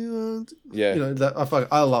want to? Yeah. You know that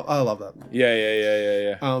I love that. Yeah.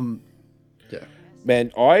 Yeah.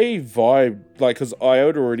 Man, I vibe like because I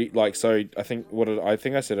had already like so. I think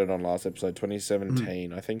I said it on last episode,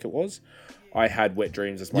 2017. I think it was. I had Wet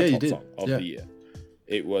Dreams as my top song of the year.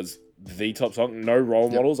 It was the top song. No Role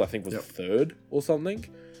Models, I think was third or something.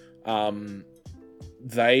 I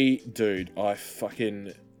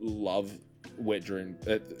fucking love Wet Dream,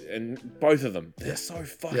 and both of them. They're so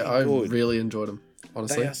fucking good. Yeah, I really enjoyed them.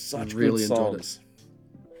 Honestly, They are such really good songs.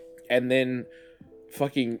 And then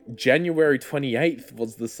fucking January 28th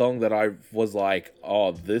was the song that I was like,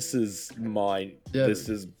 oh, this is my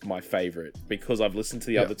favorite because I've listened to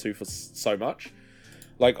the other two for so much.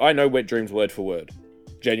 Like, I know Wet Dreams word for word.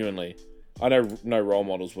 Genuinely. I know No Role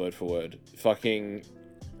Models word for word. Fucking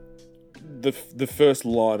the first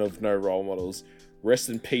line of No Role Models, rest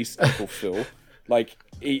in peace, Uncle Phil. Like,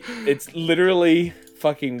 it's literally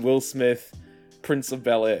fucking Will Smith, Prince of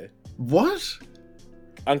Bel-Air. What?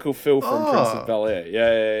 Uncle Phil from Prince of Bel-Air.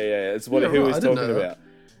 Yeah. It's who he's talking about.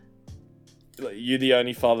 Like, you the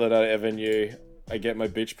only father that I ever knew. I get my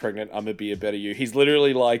bitch pregnant. I'ma be a better you. He's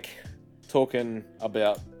literally like talking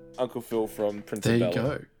about Uncle Phil from Prince of Bel-Air. There you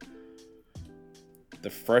go.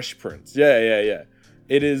 The Fresh Prince. Yeah.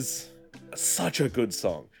 It is such a good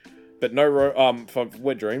song. But for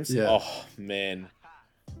Wet Dreams. Yeah. Oh man,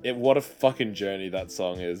 what a fucking journey that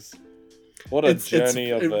song is. What a journey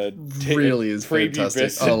of a really is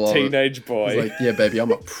fantastic. I love teenage boy. It's like, yeah, baby,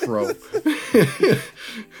 I'm a pro.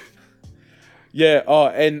 Yeah. Oh,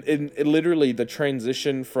 and literally the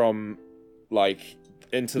transition from like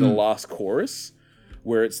into the last chorus,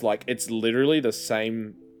 where it's like it's literally the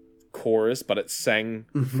same chorus, but it's sang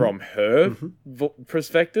from her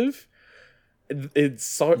perspective. It's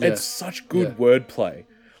such good wordplay.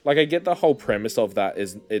 Like, I get the whole premise of that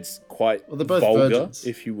is it's quite they're both vulgar, virgins.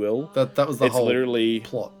 if you will. That was the whole literally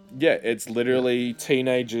plot. Yeah, it's literally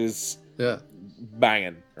teenagers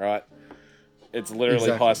banging, right? It's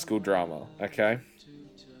literally high school drama, okay?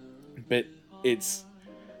 But it's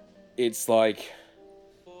like,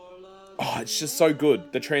 it's just so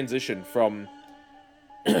good. The transition from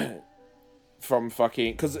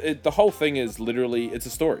fucking, because the whole thing is literally, it's a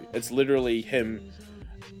story. It's literally him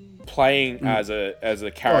playing as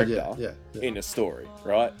a character in a story,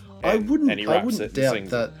 right? I wouldn't doubt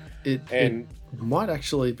sings that it might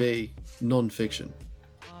actually be non-fiction.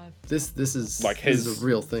 This is like this is a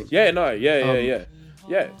real thing. Yeah, no, yeah.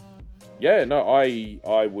 No,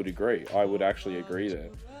 I would agree. I would actually agree there.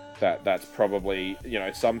 That's probably,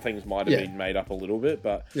 some things might have been made up a little bit,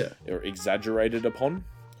 but or exaggerated upon.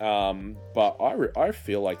 But I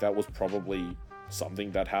feel like that was probably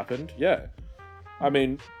something that happened. Yeah, I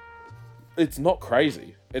mean, it's not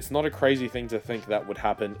crazy. It's not a crazy thing to think that would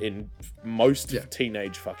happen in most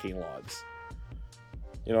teenage fucking lives.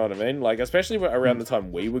 You know what I mean? Like, especially around the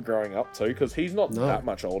time we were growing up too, because he's not that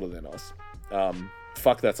much older than us.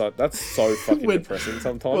 Fuck, that's so fucking depressing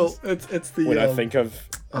sometimes. Well, it's the when I think of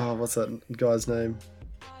what's that guy's name?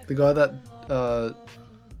 The guy that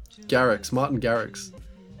Martin Garrix.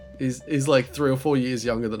 He's like 3 or 4 years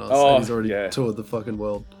younger than us, and he's already toured the fucking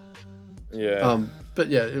world. Yeah. But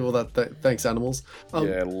yeah, well, thanks, animals.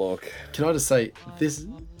 Yeah, look. Can I just say this?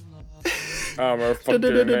 I'm a fucking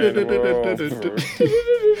animal.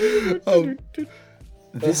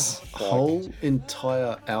 This whole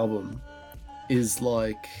entire album is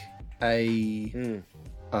like a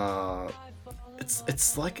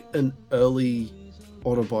it's like an early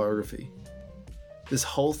autobiography. This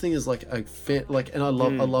whole thing is like and I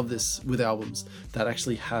love this with albums that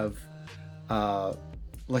actually have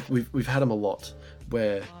like we've had them a lot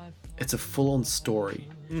where it's a full-on story,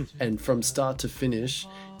 and from start to finish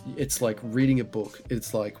it's like reading a book,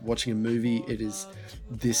 it's like watching a movie.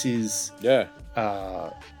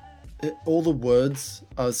 All the words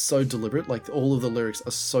are so deliberate, like all of the lyrics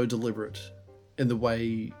are so deliberate in the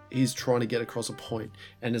way he's trying to get across a point.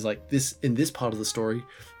 And it's like this, in this part of the story,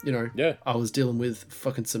 I was dealing with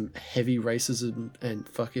fucking some heavy racism and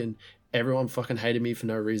fucking everyone fucking hated me for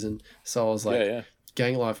no reason. So I was like,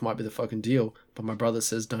 gang life might be the fucking deal, but my brother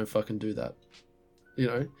says don't fucking do that,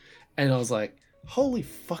 and I was like, holy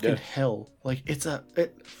fucking hell. Like,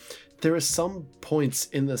 there are some points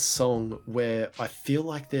in the song where I feel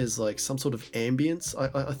like there's like some sort of ambience.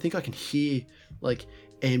 I think I can hear like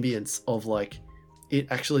ambience of like it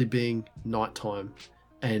actually being nighttime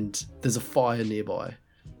and there's a fire nearby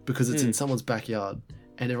because it's in someone's backyard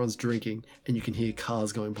and everyone's drinking and you can hear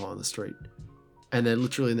cars going by on the street and they're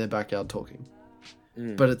literally in their backyard talking.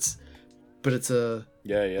 But it's a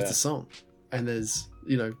song, and there's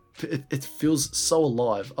it feels so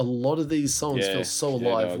alive. A lot of these songs feel so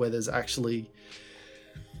alive where there's actually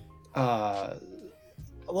a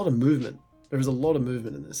lot of movement. There is a lot of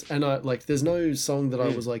movement in this, and there's no song that I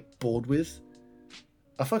was like bored with.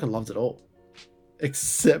 I fucking loved it all,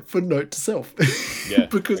 except for Note to Self.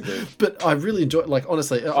 But I really enjoyed. Like,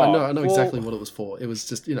 honestly, I know exactly what it was for. It was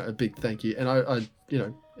just a big thank you, and I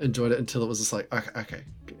enjoyed it until it was just like okay.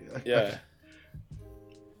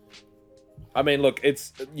 I mean, look,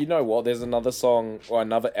 it's, what, there's another song or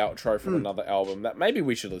another outro from another album that maybe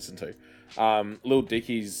we should listen to. Lil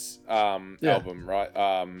Dicky's album, right?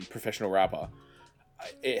 Professional Rapper.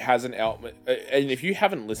 It has an album, and if you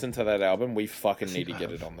haven't listened to that album, we fucking need to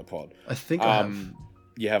get it on the pod. I think I have.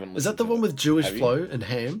 You haven't listened. Is that the one with Jewish Flow and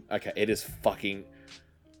Ham? Okay, it is fucking...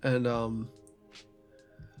 And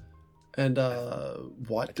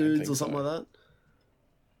White Dudes or something like that?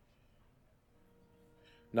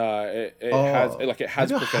 No, it has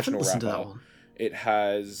Professional Rapper. To that one. It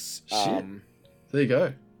has there you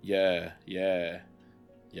go. Yeah,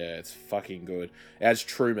 it's fucking good. It has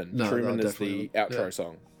Truman. Truman is the outro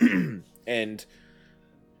song. And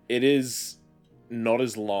it is not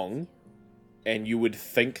as long, and you would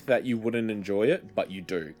think that you wouldn't enjoy it, but you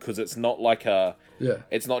do, because it's not like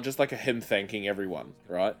it's not just like a him thanking everyone,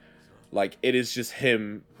 right? Like, it is just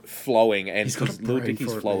him flowing, and Lil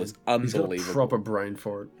Dicky's flow is unbelievable. He's got a proper brain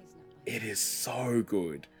for it. It is so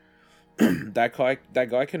good. that guy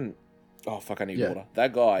can... Oh, fuck, I need water.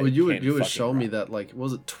 That guy Well, you were showing me that, like,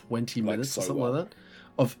 was it 20 minutes or something like that?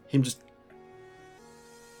 Of him just...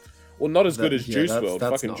 Well, not as good as Juice WRLD.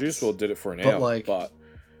 Fucking nuts. Juice WRLD did it for an hour, but...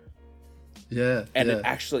 Yeah, and it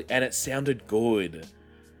actually... And it sounded good.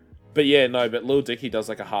 But yeah, no, but Lil Dicky does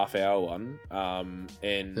like a half-hour one,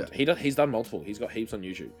 and he's done multiple. He's got heaps on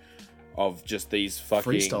YouTube of just these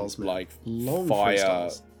fucking freestyles, man. like Long fire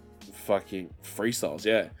freestyles. fucking freestyles,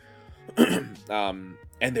 yeah.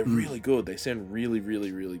 And they're really good. They sound really,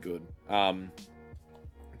 really, really good.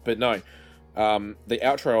 But no, the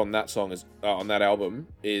outro on that song is on that album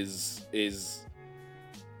is it's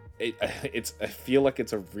I feel like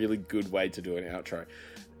it's a really good way to do an outro,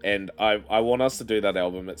 and I want us to do that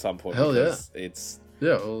album at some point. Hell yeah! It's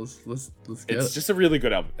well, let's get it. It's just a really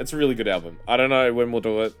good album. It's a really good album. I don't know when we'll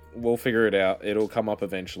do it. We'll figure it out. It'll come up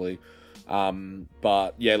eventually.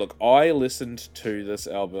 But yeah, look, I listened to this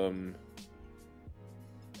album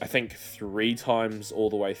I think 3 times all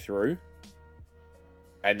the way through.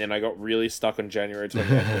 And then I got really stuck on January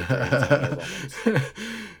 20th.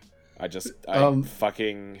 I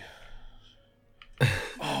fucking...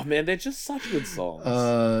 Oh man, they're just such good songs.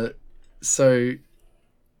 So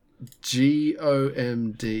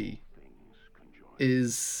GOMD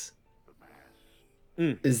is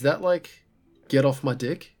that like get off my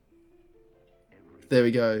dick? There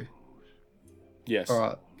we go. Yes.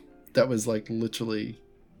 Alright. That was like literally...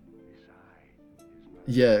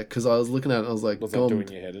 Yeah, because I was looking at it and I was like... Was that doing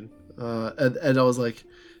your head in? And I was like...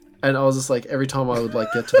 And I was just like, every time I would like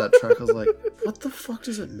get to that track, I was like, what the fuck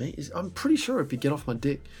does it mean? I'm pretty sure it'd be get off my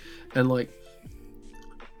dick. And like...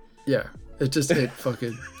 Yeah. It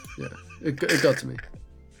fucking... Yeah. It got to me.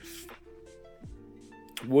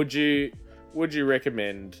 Would you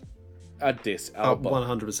recommend a diss album?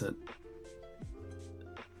 100%.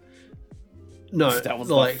 No, that was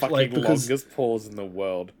the fucking longest pause in the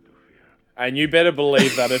world. And you better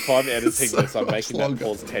believe that if I'm editing this, I'm making that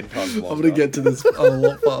pause 10 times longer. I'm going to get to this a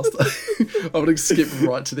lot faster. I'm going to skip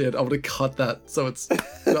right to the end. I'm going to cut that so it's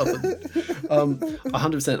nothing.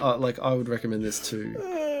 100%. Like, I would recommend this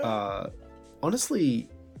to, honestly,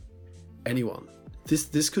 anyone.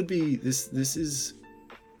 This could be, this is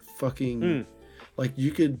fucking, like,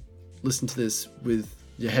 you could listen to this with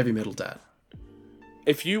your heavy metal dad.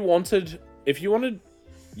 If you wanted...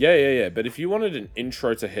 Yeah. But if you wanted an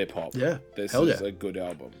intro to hip hop, this is a good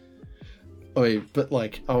album. Oh, yeah, but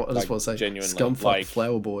like, I just want to say, genuinely, Scumfuck like,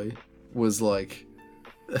 Flower Boy was like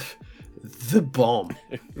the bomb,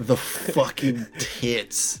 the fucking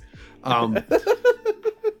tits.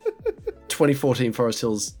 2014 Forest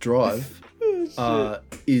Hills Drive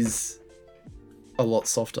is a lot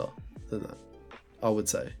softer than that, I would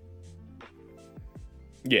say.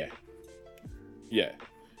 Yeah.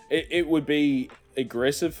 It would be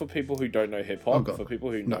aggressive for people who don't know hip hop. For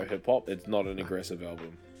people who know hip hop, it's not an aggressive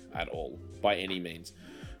album at all, by any means.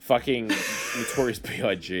 Fucking Notorious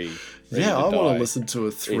B.I.G. Yeah, I want to listen to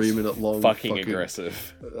a 3-minute long fucking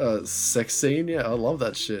aggressive sex scene. Yeah, I love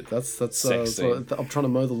that shit. That's I'm trying to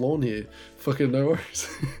mow the lawn here. Fucking no worries.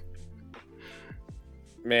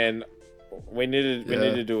 Man, we need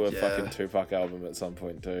to do a fucking Tupac album at some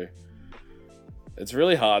point too. It's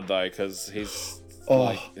really hard though, because he's you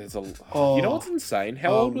know what's insane?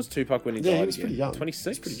 How old was Tupac when he died? He was pretty young.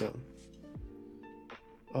 26. Pretty young.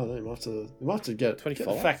 Oh no, you might have to get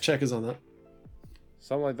 25 fact checkers on that.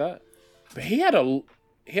 Something like that. But he had a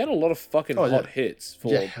lot of fucking hot hits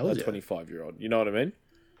for a 25-year-old. You know what I mean?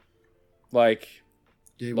 Like,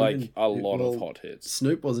 a lot of hot hits.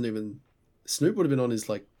 Snoop would have been on his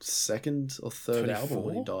like second or third 24? Album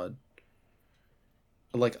when he died.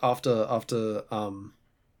 Like after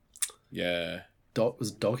yeah.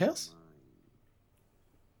 Was it Doghouse?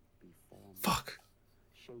 Fuck,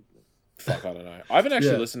 I don't know. I haven't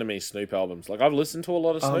actually listened to many Snoop albums. Like, I've listened to a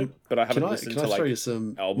lot of Snoop, but I haven't listened to, like, throw you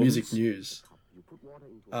some albums? Music news?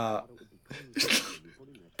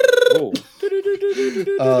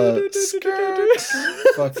 Skirt.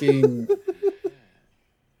 Fucking...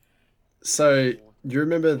 So, you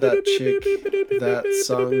remember that chick that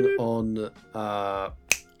sung on...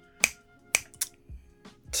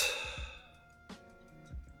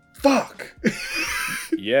 Fuck!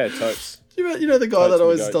 Yeah, totes. You know the guy that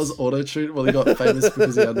always does auto-tune? Well, he got famous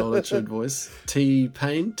because he had an auto-tuned voice.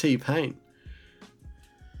 T-Pain.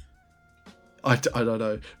 I don't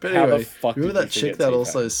know. But anyway, remember that chick that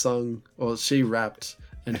also sung, or she rapped,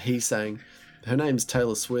 and he sang? Her name's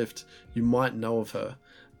Taylor Swift. You might know of her.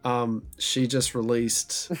 She just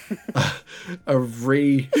released a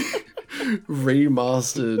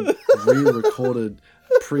remastered, re-recorded,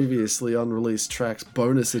 previously unreleased tracks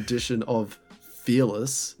bonus edition of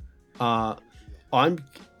Fearless. I'm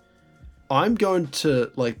going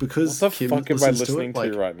to, like, because Kim listens to it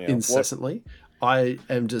like right now? Incessantly. I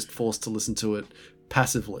am just forced to listen to it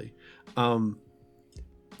passively. I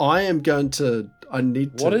am going to. I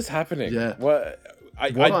need to. What is happening? Yeah. What?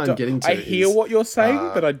 What I'm getting to I hear is, what you're saying,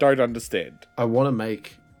 but I don't understand. I want to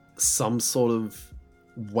make some sort of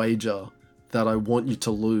wager that I want you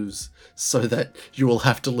to lose so that you will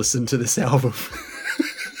have to listen to this album.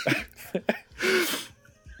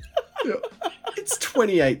 Yeah. It's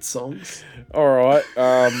 28 songs. All right.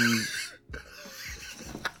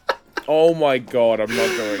 Oh my god, I'm not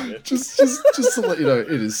doing it. Just to let you know,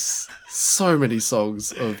 it is so many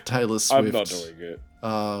songs of Taylor Swift. I'm not doing it.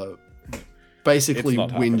 Basically It's not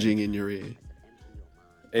whinging happening. in your ear.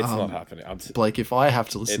 It's not happening. Blake, if I have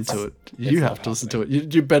to listen to it, you it's have not to listen to it.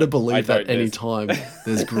 You better believe I that don't, any there's- time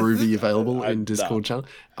there's Groovy available in No. Discord channel.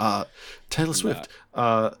 Taylor Swift,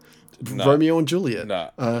 Romeo and Juliet,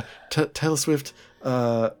 No. Taylor Swift,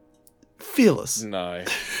 Fearless. No.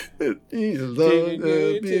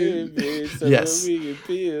 Yes.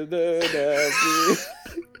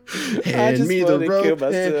 Hand me the rope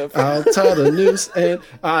and I'll tie the noose and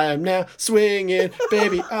I am now swinging,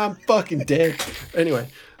 baby, I'm fucking dead. Anyway,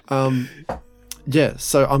 yeah,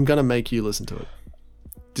 so I'm gonna make you listen to it.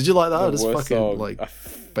 Did you like that? It's fucking like,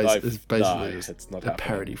 it's basically just it's not a happening.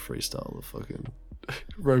 parody freestyle of fucking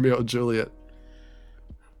Romeo and Juliet.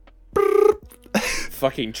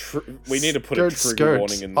 Fucking we need to put a Skirt, trigger skirt.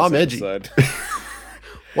 warning in this I'm edgy. episode.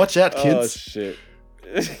 Watch out, Oh kids. shit.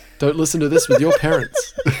 Don't listen to this with your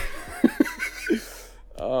parents.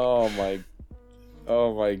 Oh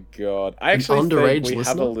my god. I actually underage think we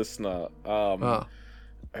have a listener? listener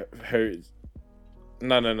who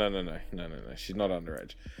no, she's not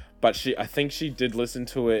underage. But I think she did listen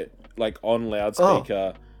to it like on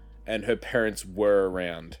loudspeaker and her parents were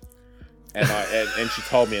around. And and she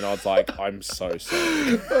told me and I was like, I'm so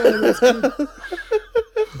sorry.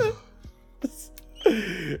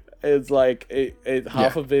 It's like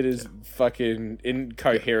half of it is fucking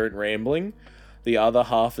incoherent rambling, the other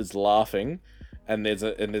half is laughing, and there's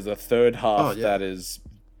a third half that is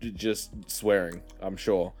just swearing, I'm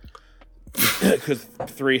sure. Because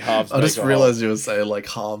 3 halves. I just realized you were saying like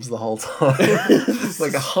halves the whole time. It's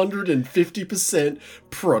like 150%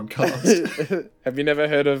 podcast. Have you never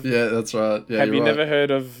heard of? Yeah, that's right. Yeah, have you right. never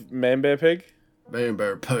heard of Man Bear Pig? Man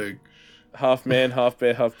Bear Pig? Half man, half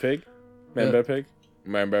bear, half pig. Man Bear Pig.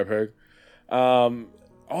 Man Bear Pig.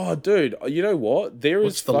 Oh, dude, you know what? There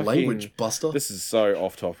What's is the fucking, language, Buster? This is so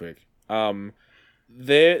off topic.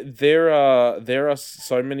 There are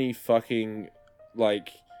so many fucking like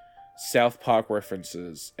South Park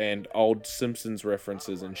references and old Simpsons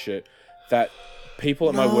references and shit that people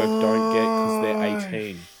at my work don't get because they're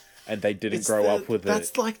 18 and they didn't grow up with That's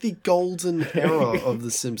it. like the golden era of The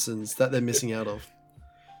Simpsons that they're missing out of.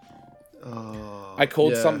 Oh, I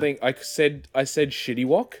called something. I said shitty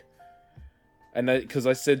wok, and because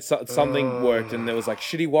I said something worked, and there was like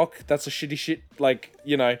shitty wok. That's a shitty shit. Like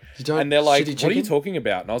and they're like, "What are you talking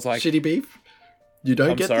about?" And I was like, "Shitty beef." You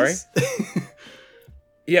don't get sorry? this?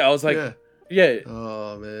 "Yeah." I was like, "Yeah."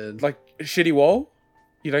 Oh man. Like shitty wall.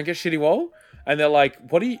 You don't get shitty wall. And they're like,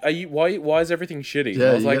 "What are you? Why is everything shitty?" Yeah,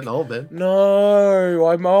 and I was you're like, getting old, man. "No,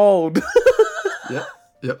 I'm old."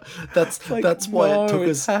 Yep. That's Like, that's why no, it took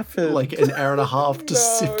it's us happened. like an hour and a half to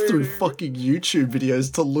sift through No. fucking YouTube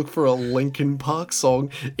videos to look for a Linkin Park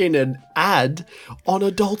song in an ad on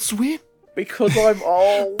Adult Swim Because I'm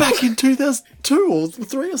old. back in 2002 or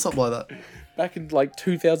 3 or something like that. Back in like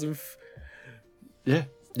 2000, Yeah,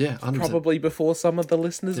 100%. probably before some of the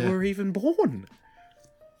listeners were even born.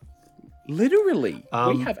 Literally,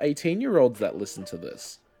 we have 18-year-olds that listen to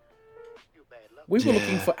this. We were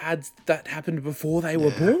looking for ads that happened before they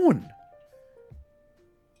were born.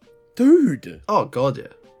 Dude, Oh god, yeah.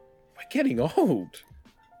 we're getting old.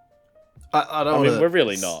 I don't I want mean, we're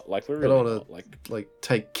really not. Like, we're I really don't not. want to like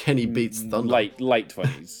take Kenny Beats Thunder. late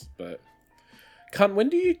 20s, but cunt. When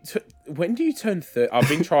do you turn 30? I've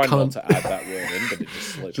been trying not to add that word in, but it just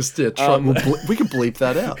slipped. Just try. We can bleep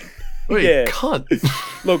that out. Wait, Yeah. cunt.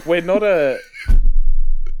 Look, we're not an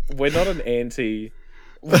anti.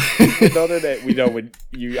 We're not an. We know when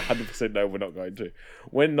you 100% know we're not going to.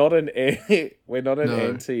 We're not an. We're not an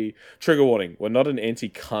anti. Trigger warning. We're not an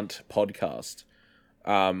anti-cunt podcast.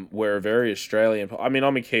 We're a very Australian. I mean,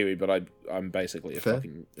 I'm a Kiwi, but I'm basically a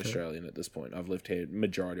fucking Australian at this point. I've lived here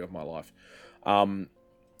majority of my life.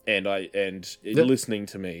 Listening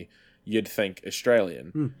to me, you'd think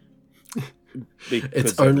Australian.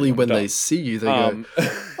 It's only when they see you they go,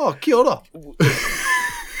 "Oh, kia ora."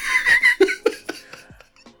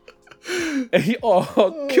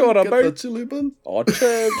 Oh, kia ora, Get mate. the chili bun. Oh,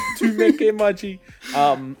 chirp to make maji.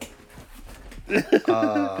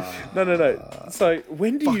 No. So,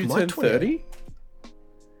 when do you am I turn 28? 30?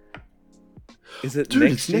 Is it Dude,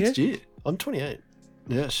 next it's year? next year. I'm 28.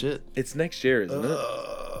 Yeah, shit. It's next year, isn't it?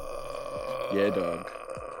 Yeah, dog.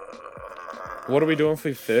 What are we doing for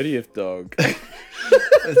your 30th, dog?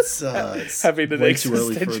 It's Having an way too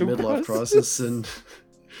early for a existential midlife crisis and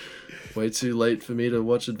way too late for me to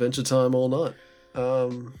watch Adventure Time all night.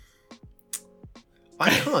 I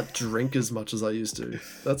can't drink as much as I used to.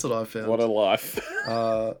 That's what I found. What a life.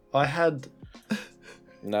 I had...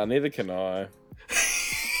 Nah, neither can I.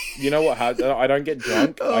 You know what? I don't get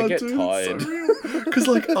drunk. I get tired. Because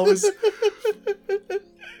like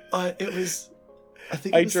I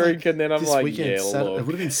think it was drink and then I'm this like, weekend, yeah, Saturday. look, It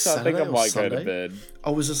would have been I Saturday think I or might Sunday. go to bed. I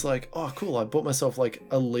was just like, oh, cool. I bought myself like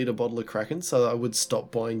a litre bottle of Kraken so that I would stop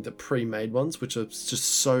buying the pre-made ones, which are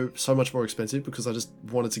just so much more expensive because I just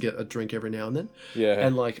wanted to get a drink every now and then. Yeah.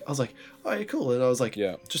 And like, I was like, oh, yeah, cool. And I was like,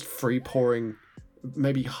 just free pouring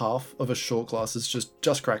maybe half of a short glass is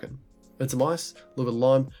just Kraken. And some ice, a little bit of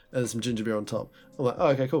lime, and then some ginger beer on top. I'm like, oh,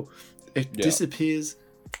 okay, cool. It disappears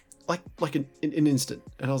like an instant.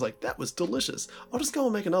 And I was like, that was delicious. I'll just go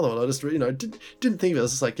and make another one. I just, didn't think of it. I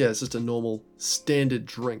was just like, yeah, it's just a normal standard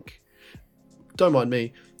drink. Don't mind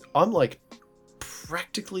me. I'm like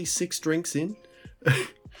practically 6 drinks in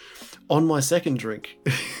on my second drink.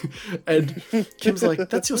 And Kim's like,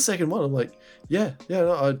 that's your second one. I'm like, yeah,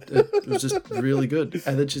 no, it was just really good.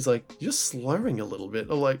 And then she's like, you're slurring a little bit.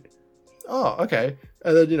 I'm like, oh, okay.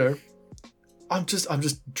 And then, I'm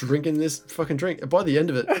just drinking this fucking drink. And by the end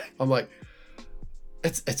of it, I'm like,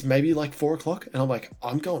 it's maybe like 4:00, and I'm like,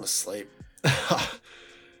 I'm going to sleep.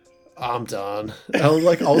 I'm done. And I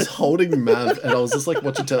was holding Mav, and I was just like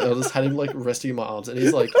watching telly. I just had him like resting in my arms, and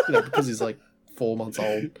he's like, because he's like 4 months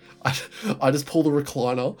old, I just pull the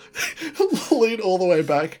recliner, lean all the way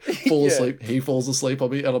back, fall asleep. He falls asleep on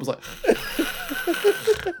me, and I was like,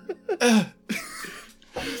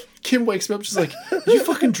 Kim wakes me up. She's like, "You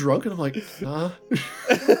fucking drunk?" And I'm like, "Nah."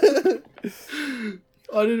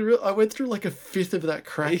 I didn't. I went through like a fifth of that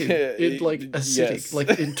Kraken in like acidic,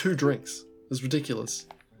 like in 2 drinks. It was ridiculous.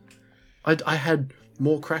 I had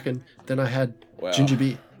more Kraken than I had ginger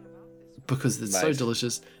beer because it's so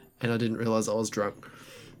delicious, and I didn't realize I was drunk.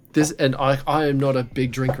 I am not a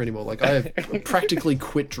big drinker anymore. Like I have practically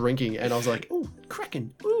quit drinking, and I was like, "Oh,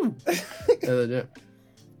 Kraken, ooh," and then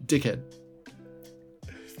dickhead.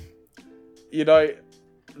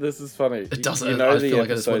 This is funny. It doesn't. You know, I the feel like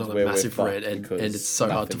I just went episodes on a where we're massive rant, fucked and it's so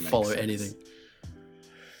hard to nothing follow makes sense. anything.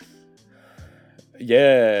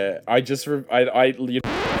 Yeah, I just and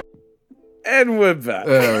we're back.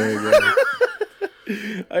 There we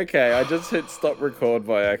go. Okay, I just hit stop record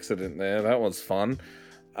by accident there. That was fun.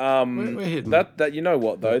 We're hitting. That you know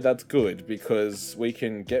what though, that's good because we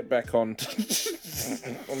can get back on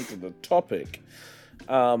onto the topic.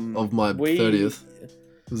 Of my 30th.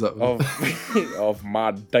 Is that of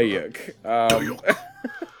my dick.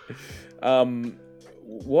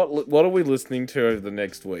 What are we listening to over the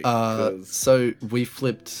next week? So we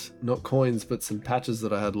flipped not coins but some patches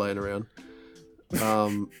that I had laying around.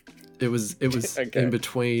 It was okay. in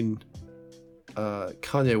between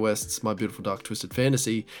Kanye West's My Beautiful Dark Twisted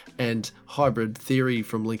Fantasy and Hybrid Theory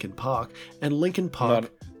from Linkin Park. And Linkin Park...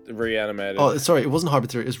 Not Reanimated. Oh, sorry, it wasn't Hybrid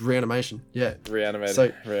Theory, it was Reanimation. Yeah.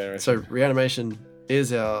 Reanimated. So Reanimation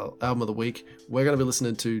is our album of the week. We're going to be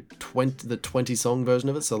listening to the 20-song version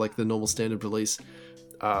of it, so like the normal standard release,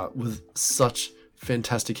 with such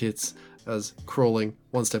fantastic hits as Crawling,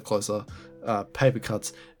 One Step Closer, Paper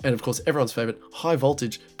Cuts, and of course everyone's favorite, High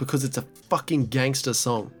Voltage, because it's a fucking gangster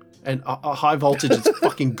song. And High Voltage is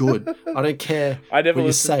fucking good. I don't care what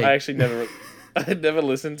you say. I actually never... I never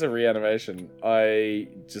listened to Reanimation. I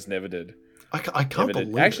just never did. I can't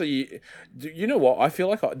believe it. Actually, you know what? I feel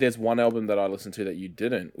like there's one album that I listened to that you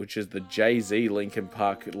didn't, which is the Jay-Z Linkin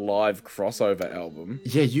Park live crossover album.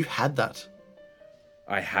 Yeah, you had that.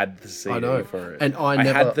 I had the CD for it. And I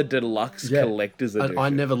had the deluxe collector's edition. And I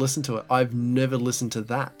never listened to it. I've never listened to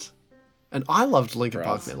that. And I loved Linkin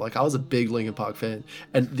Park, man. Like, I was a big Linkin Park fan.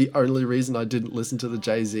 And the only reason I didn't listen to the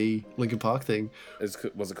Jay-Z Linkin Park thing... was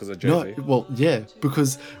it because of Jay-Z? No, well, yeah.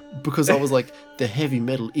 Because I was like the heavy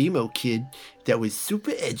metal emo kid that was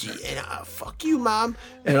super edgy. And fuck you, mom.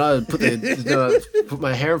 And I put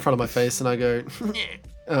my hair in front of my face and I go...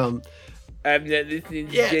 I'm not listening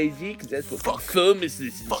to Jay-Z because that's what performers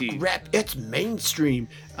listen to. Fuck rap, it's mainstream.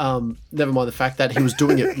 Never mind the fact that he was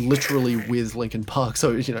doing it literally with Linkin Park,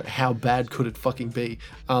 so how bad could it fucking be?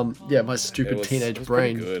 My stupid teenage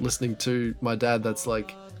brain listening to my dad that's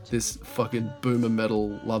like this fucking boomer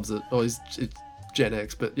metal loves it. Oh, it's Gen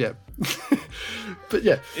X, but yeah. But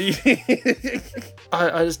yeah.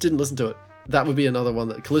 I just didn't listen to it. That would be another one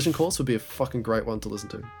that Collision Course would be a fucking great one to listen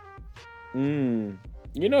to.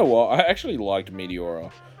 You know what? I actually liked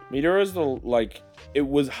Meteora. Meteora's it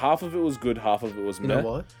was half of it was good, half of it was meh. You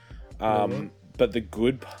know But the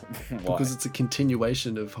good why? Because it's a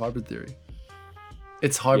continuation of Hybrid Theory.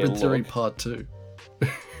 It's Hybrid Theory Part 2.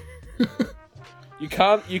 You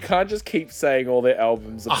can't just keep saying all their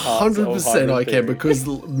albums are parts of 100% I Hybrid can, Theory. because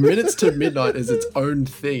Minutes to Midnight is its own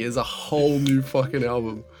thing. It's a whole new fucking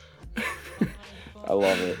album. I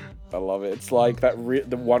love it. It's like that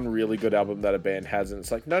the one really good album that a band has, and it's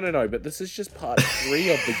like, no, but this is just part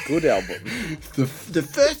 3 of the good album. The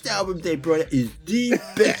first album they brought out is the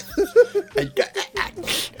best.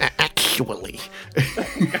 Actually.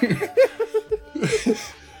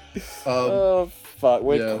 Oh fuck,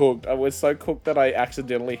 we're cooked. We're so cooked that I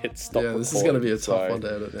accidentally hit stop. Yeah, this is gonna be a tough one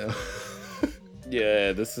to edit now.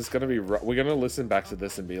 Yeah, this is gonna be. We're gonna listen back to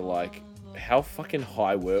this and be like, how fucking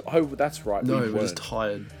high were? Oh, that's right. No, we we're just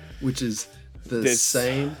tired, which is the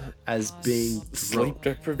same as being sleep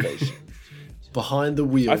deprivation. Behind the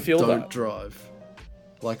wheel, I feel don't that. drive.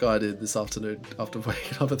 Like I did this afternoon after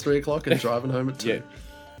waking up at 3 o'clock and driving home at 2.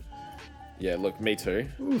 Yeah, look, me too.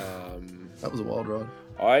 That was a wild ride.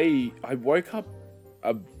 I woke up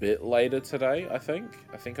a bit later today, I think.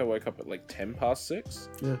 I think I woke up at like 6:10.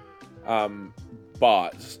 Yeah.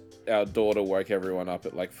 But our daughter woke everyone up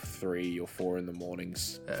at like 3 or 4 in the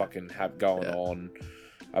mornings. Yeah. Fucking have going on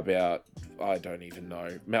about, I don't even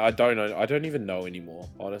know. Man, I don't even know anymore,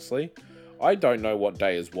 honestly. I don't know what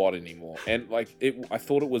day is what anymore. And like I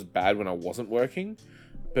thought it was bad when I wasn't working,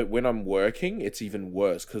 but when I'm working, it's even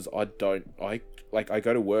worse because I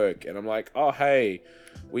go to work and I'm like, oh hey,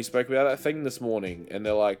 we spoke about that thing this morning, and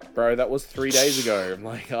they're like, bro, that was 3 days ago. I'm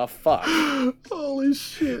like, oh fuck. Holy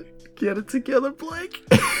shit. Get it together, Blake.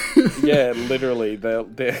 Yeah, literally. They're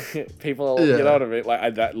people, you know what I mean?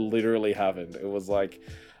 Like, that literally happened. It was like,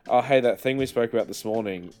 oh, hey, that thing we spoke about this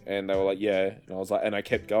morning. And they were like, yeah. And I was like, and I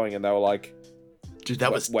kept going, and they were like, dude,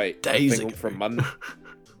 that was wait, days thing ago. from Monday.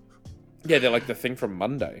 Yeah, they're like, the thing from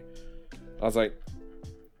Monday. I was like,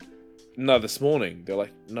 no, this morning. They're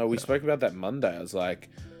like, no, we spoke about that Monday. I was like,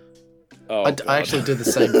 oh, I actually did the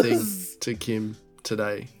same thing to Kim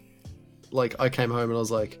today. Like, I came home and I was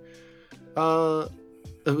like,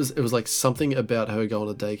 it was like something about her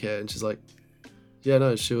going to daycare, and she's like, yeah,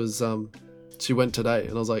 no, she went today.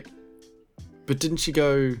 And I was like, but didn't she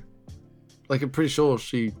go, like, I'm pretty sure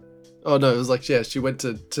oh no, it was like, yeah, she went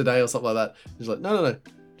to today or something like that. And she's like, no,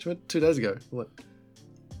 she went 2 days ago. I'm like,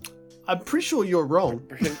 I'm pretty sure you're wrong.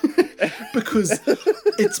 Because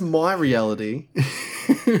it's my reality.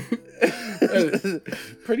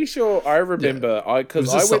 Pretty sure I remember,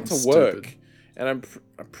 because I went to work, stupid. And I'm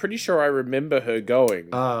pretty sure I remember her going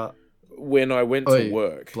when I went to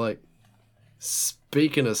work. Like,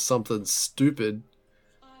 speaking of something stupid,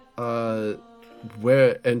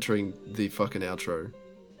 we're entering the fucking outro.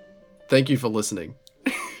 Thank you for listening.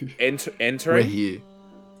 Entering? We're here.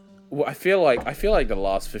 Well, I feel like the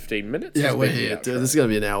last 15 minutes. Yeah, we're here. Dude, this is gonna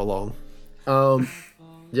be an hour long.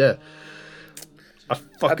 Yeah.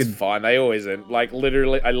 That's fine. They always end. Like,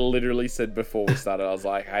 I literally said before we started, I was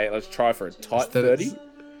like, hey, let's try for a tight 30.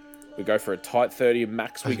 We go for a tight 30,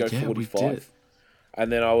 max we go 45. And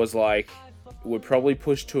then I was like, we'll probably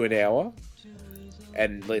push to an hour,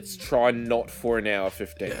 and let's try not for an hour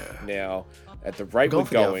 15. Yeah. Now, at the rate we're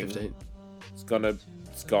going, it's gonna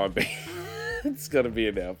be it's gonna be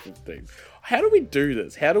an hour 15. How do we do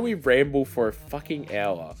this? How do we ramble for a fucking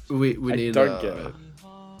hour? We need don't get it.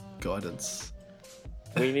 Guidance.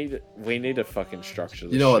 We need a fucking structure.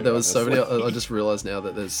 You know what? There was so many. I just realized now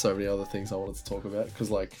that there's so many other things I wanted to talk about,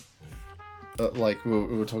 because like we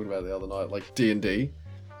were talking about it the other night, like D&D.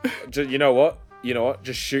 You know what?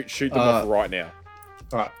 Just shoot them off right now.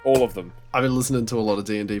 All right, all of them. I've been listening to a lot of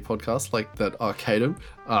D&D podcasts, like that Arcadum.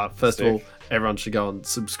 First of all, everyone should go and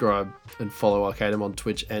subscribe and follow Arcadum on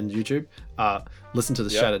Twitch and YouTube. Listen to the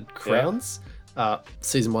Shattered Crowns.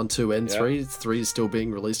 Season 1, 2, and 3. 3 is still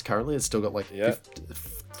being released currently. It's still got like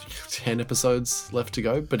 10 episodes left to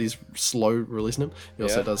go, but he's slow releasing them. He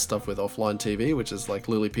also does stuff with Offline TV, which is like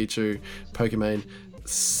Lily Pichu, Pokemon,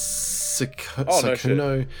 Sakuno,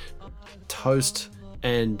 Toast,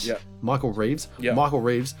 and Michael Reeves. Michael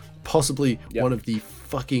Reeves, possibly one of the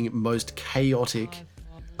fucking most chaotic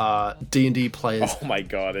D&D players. Oh my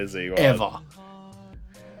god, is he? Ever.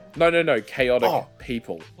 No, chaotic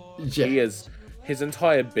people. Yeah. He is. His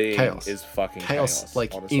entire being is fucking chaos.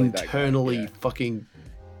 Like, honestly, internally fucking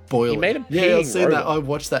boiling. He made a Yeah, I've seen that. I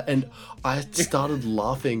watched that and I started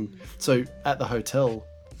laughing. So at the hotel,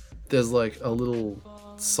 there's like a little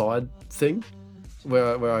side thing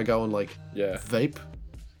where I go and like vape.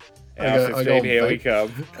 I go here we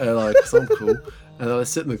come. And like, so I'm cool. And then I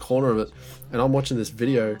sit in the corner of it and I'm watching this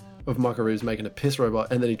video of Michael Reeves making a piss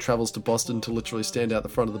robot, and then he travels to Boston to literally stand out the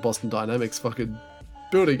front of the Boston Dynamics fucking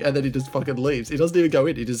building, and then he just fucking leaves. He doesn't even go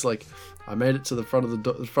in. He just like, I made it to the front of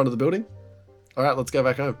the front of the building. All right, let's go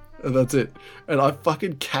back home, and that's it. And I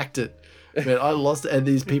fucking cacked it. Man, I lost it. And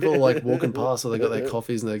these people are like walking past, so they got their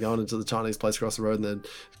coffees and they're going into the Chinese place across the road, and then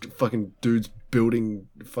fucking dudes building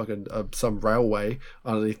fucking some railway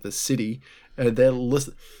underneath the city, and they're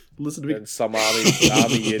listen to me. And some army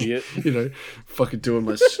idiot, you know, fucking doing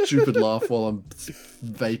my stupid laugh while I'm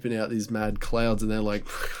vaping out these mad clouds, and they're like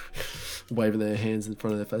waving their hands in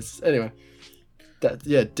front of their faces. Anyway,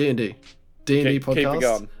 D&D podcast. Keep it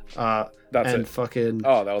going. That's and it. Fucking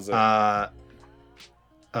that was it.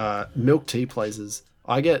 Milk tea places.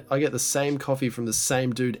 I get the same coffee from the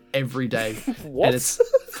same dude every day. What? And it's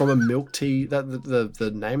from a milk tea. That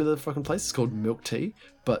the name of the fucking place is called Milk Tea,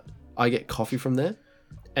 but I get coffee from there.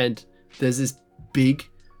 And there's this big,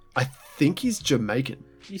 I think he's Jamaican.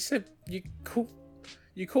 You said you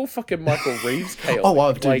call fucking Michael Reeves chaotic. Oh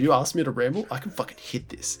wow, dude, you asked me to ramble? I can fucking hit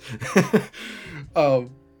this.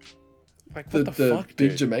 Like, what the fuck,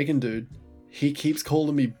 big dude? Jamaican dude, he keeps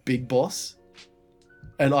calling me Big Boss.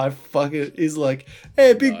 And he's like,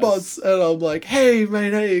 hey, Big Boss. And I'm like, hey,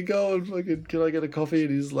 mate, how you going? Fucking, can I get a coffee?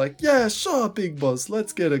 And he's like, yeah, sure, Big Boss.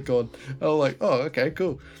 Let's get it going. And I'm like, oh, okay,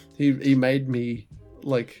 cool. He made me,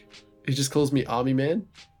 like, he just calls me Army Man.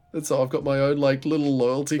 And so I've got my own, like, little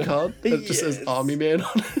loyalty card that just says Army Man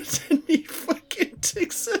on it. And he fucking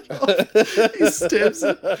ticks it off. He stamps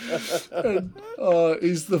it. And,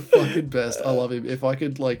 he's the fucking best. I love him. If I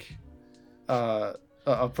could, like,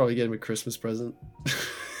 I'll probably get him a Christmas present.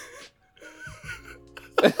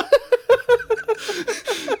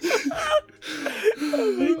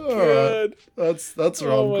 Oh my god. Right. That's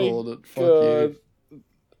what I'm calling it. Fuck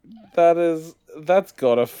you. That's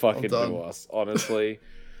gotta fucking do us, honestly.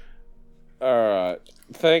 Alright.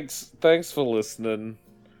 Thanks for listening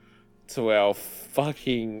to our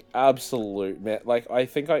fucking absolute like, I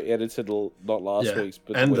think I edited not last week's,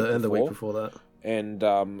 but the week before that. And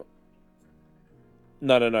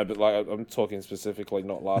no, but like, I'm talking specifically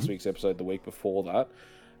not last week's episode, the week before that.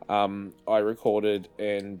 I recorded,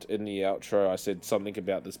 and in the outro I said something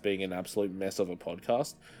about this being an absolute mess of a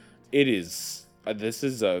podcast. It is. This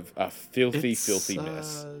is a filthy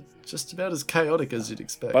mess. Just about as chaotic as you'd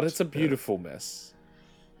expect. But it's a beautiful mess.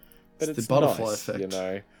 But it's the butterfly nice, effect. you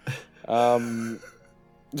know.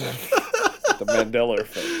 The Mandela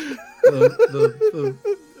effect.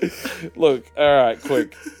 Look, alright,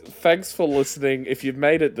 quick. Thanks for listening. If you've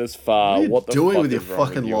made it this far, what the fuck with your is wrong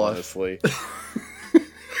fucking with you, life? honestly?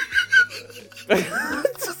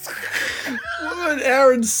 What, an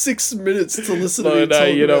hour and 6 minutes to listen to me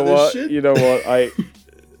talk you know about what? this shit? You know what?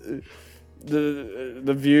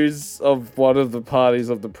 The views of one of the parties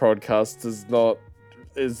of the podcast is not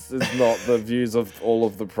the views of all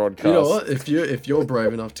of the podcasts. You know what? If you're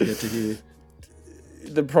brave enough to get to hear,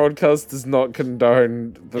 the podcast does not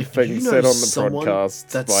condone the things said on the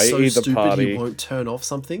podcast by so either stupid party. He won't turn off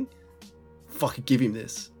something. Fucking give him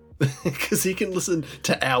this, because he can listen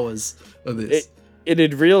to hours of this.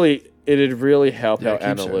 It'd really help our keep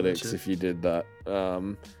sharing that analytics shit. if you did that.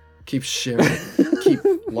 Keep sharing it. Keep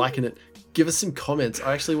liking it. Give us some comments.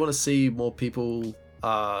 I actually want to see more people.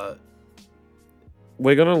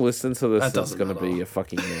 We're gonna listen to this. That It's doesn't gonna matter. be a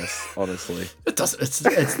fucking mess, honestly. It doesn't. It's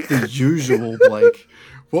the usual, Blake.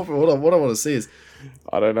 What I want to see is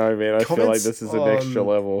I don't know, man. I feel like comments this is an on extra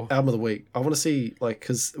level. album of the week. I want to see, like,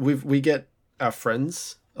 because we get our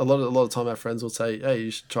friends a lot of time. Our friends will say, "Hey, you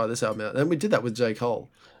should try this album out." And we did that with J. Cole,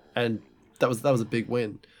 and that was a big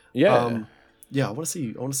win. Yeah. Yeah, I want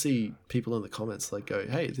to see people in the comments like go,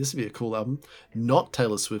 "Hey, this would be a cool album." Not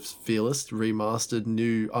Taylor Swift's Fearless remastered,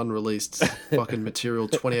 new, unreleased fucking material,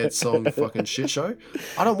 28 song fucking shit show.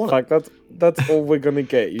 I don't want it. Like that's all we're gonna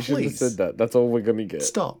get. You shouldn't have Please. said that. That's all we're gonna get.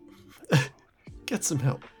 Stop. Get some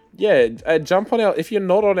help. Yeah, jump on if you're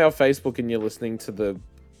not on our Facebook and you're listening to the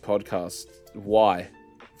podcast, why?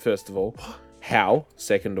 First of all, how?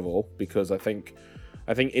 Second of all, because I think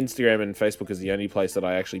Instagram and Facebook is the only place that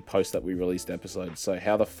I actually post that we released episodes. So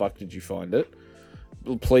how the fuck did you find it?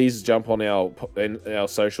 Please jump on our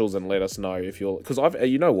socials and let us know if you're, because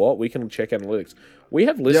you know what, we can check analytics. We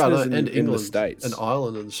have listeners in England, the States and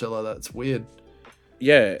Ireland and shit like that. It's weird.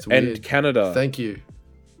 Yeah, It's weird. and Canada. Thank you.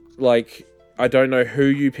 Like, I don't know who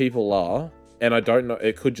you people are, and I don't know.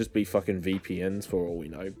 It could just be fucking VPNs for all we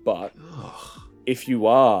know. But if you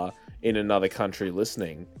are in another country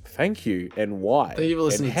listening, thank you, and why? Thank you for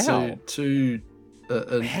listening to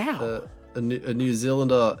a New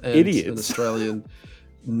Zealander and Idiots. an Australian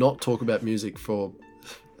not talk about music for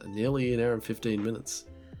nearly an hour and 15 minutes.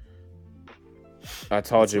 I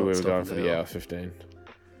told you not we were going for stopping the now. hour 15.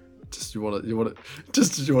 you want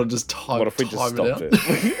to just time. What if we just time stopped it?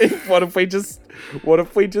 it? What if we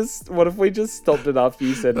just stopped it after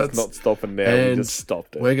you said it's not stopping now? We just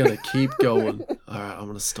stopped it. We're gonna keep going. All right, I'm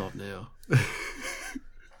gonna stop now.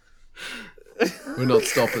 We're not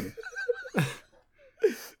stopping.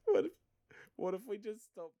 What if we just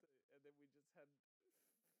stopped?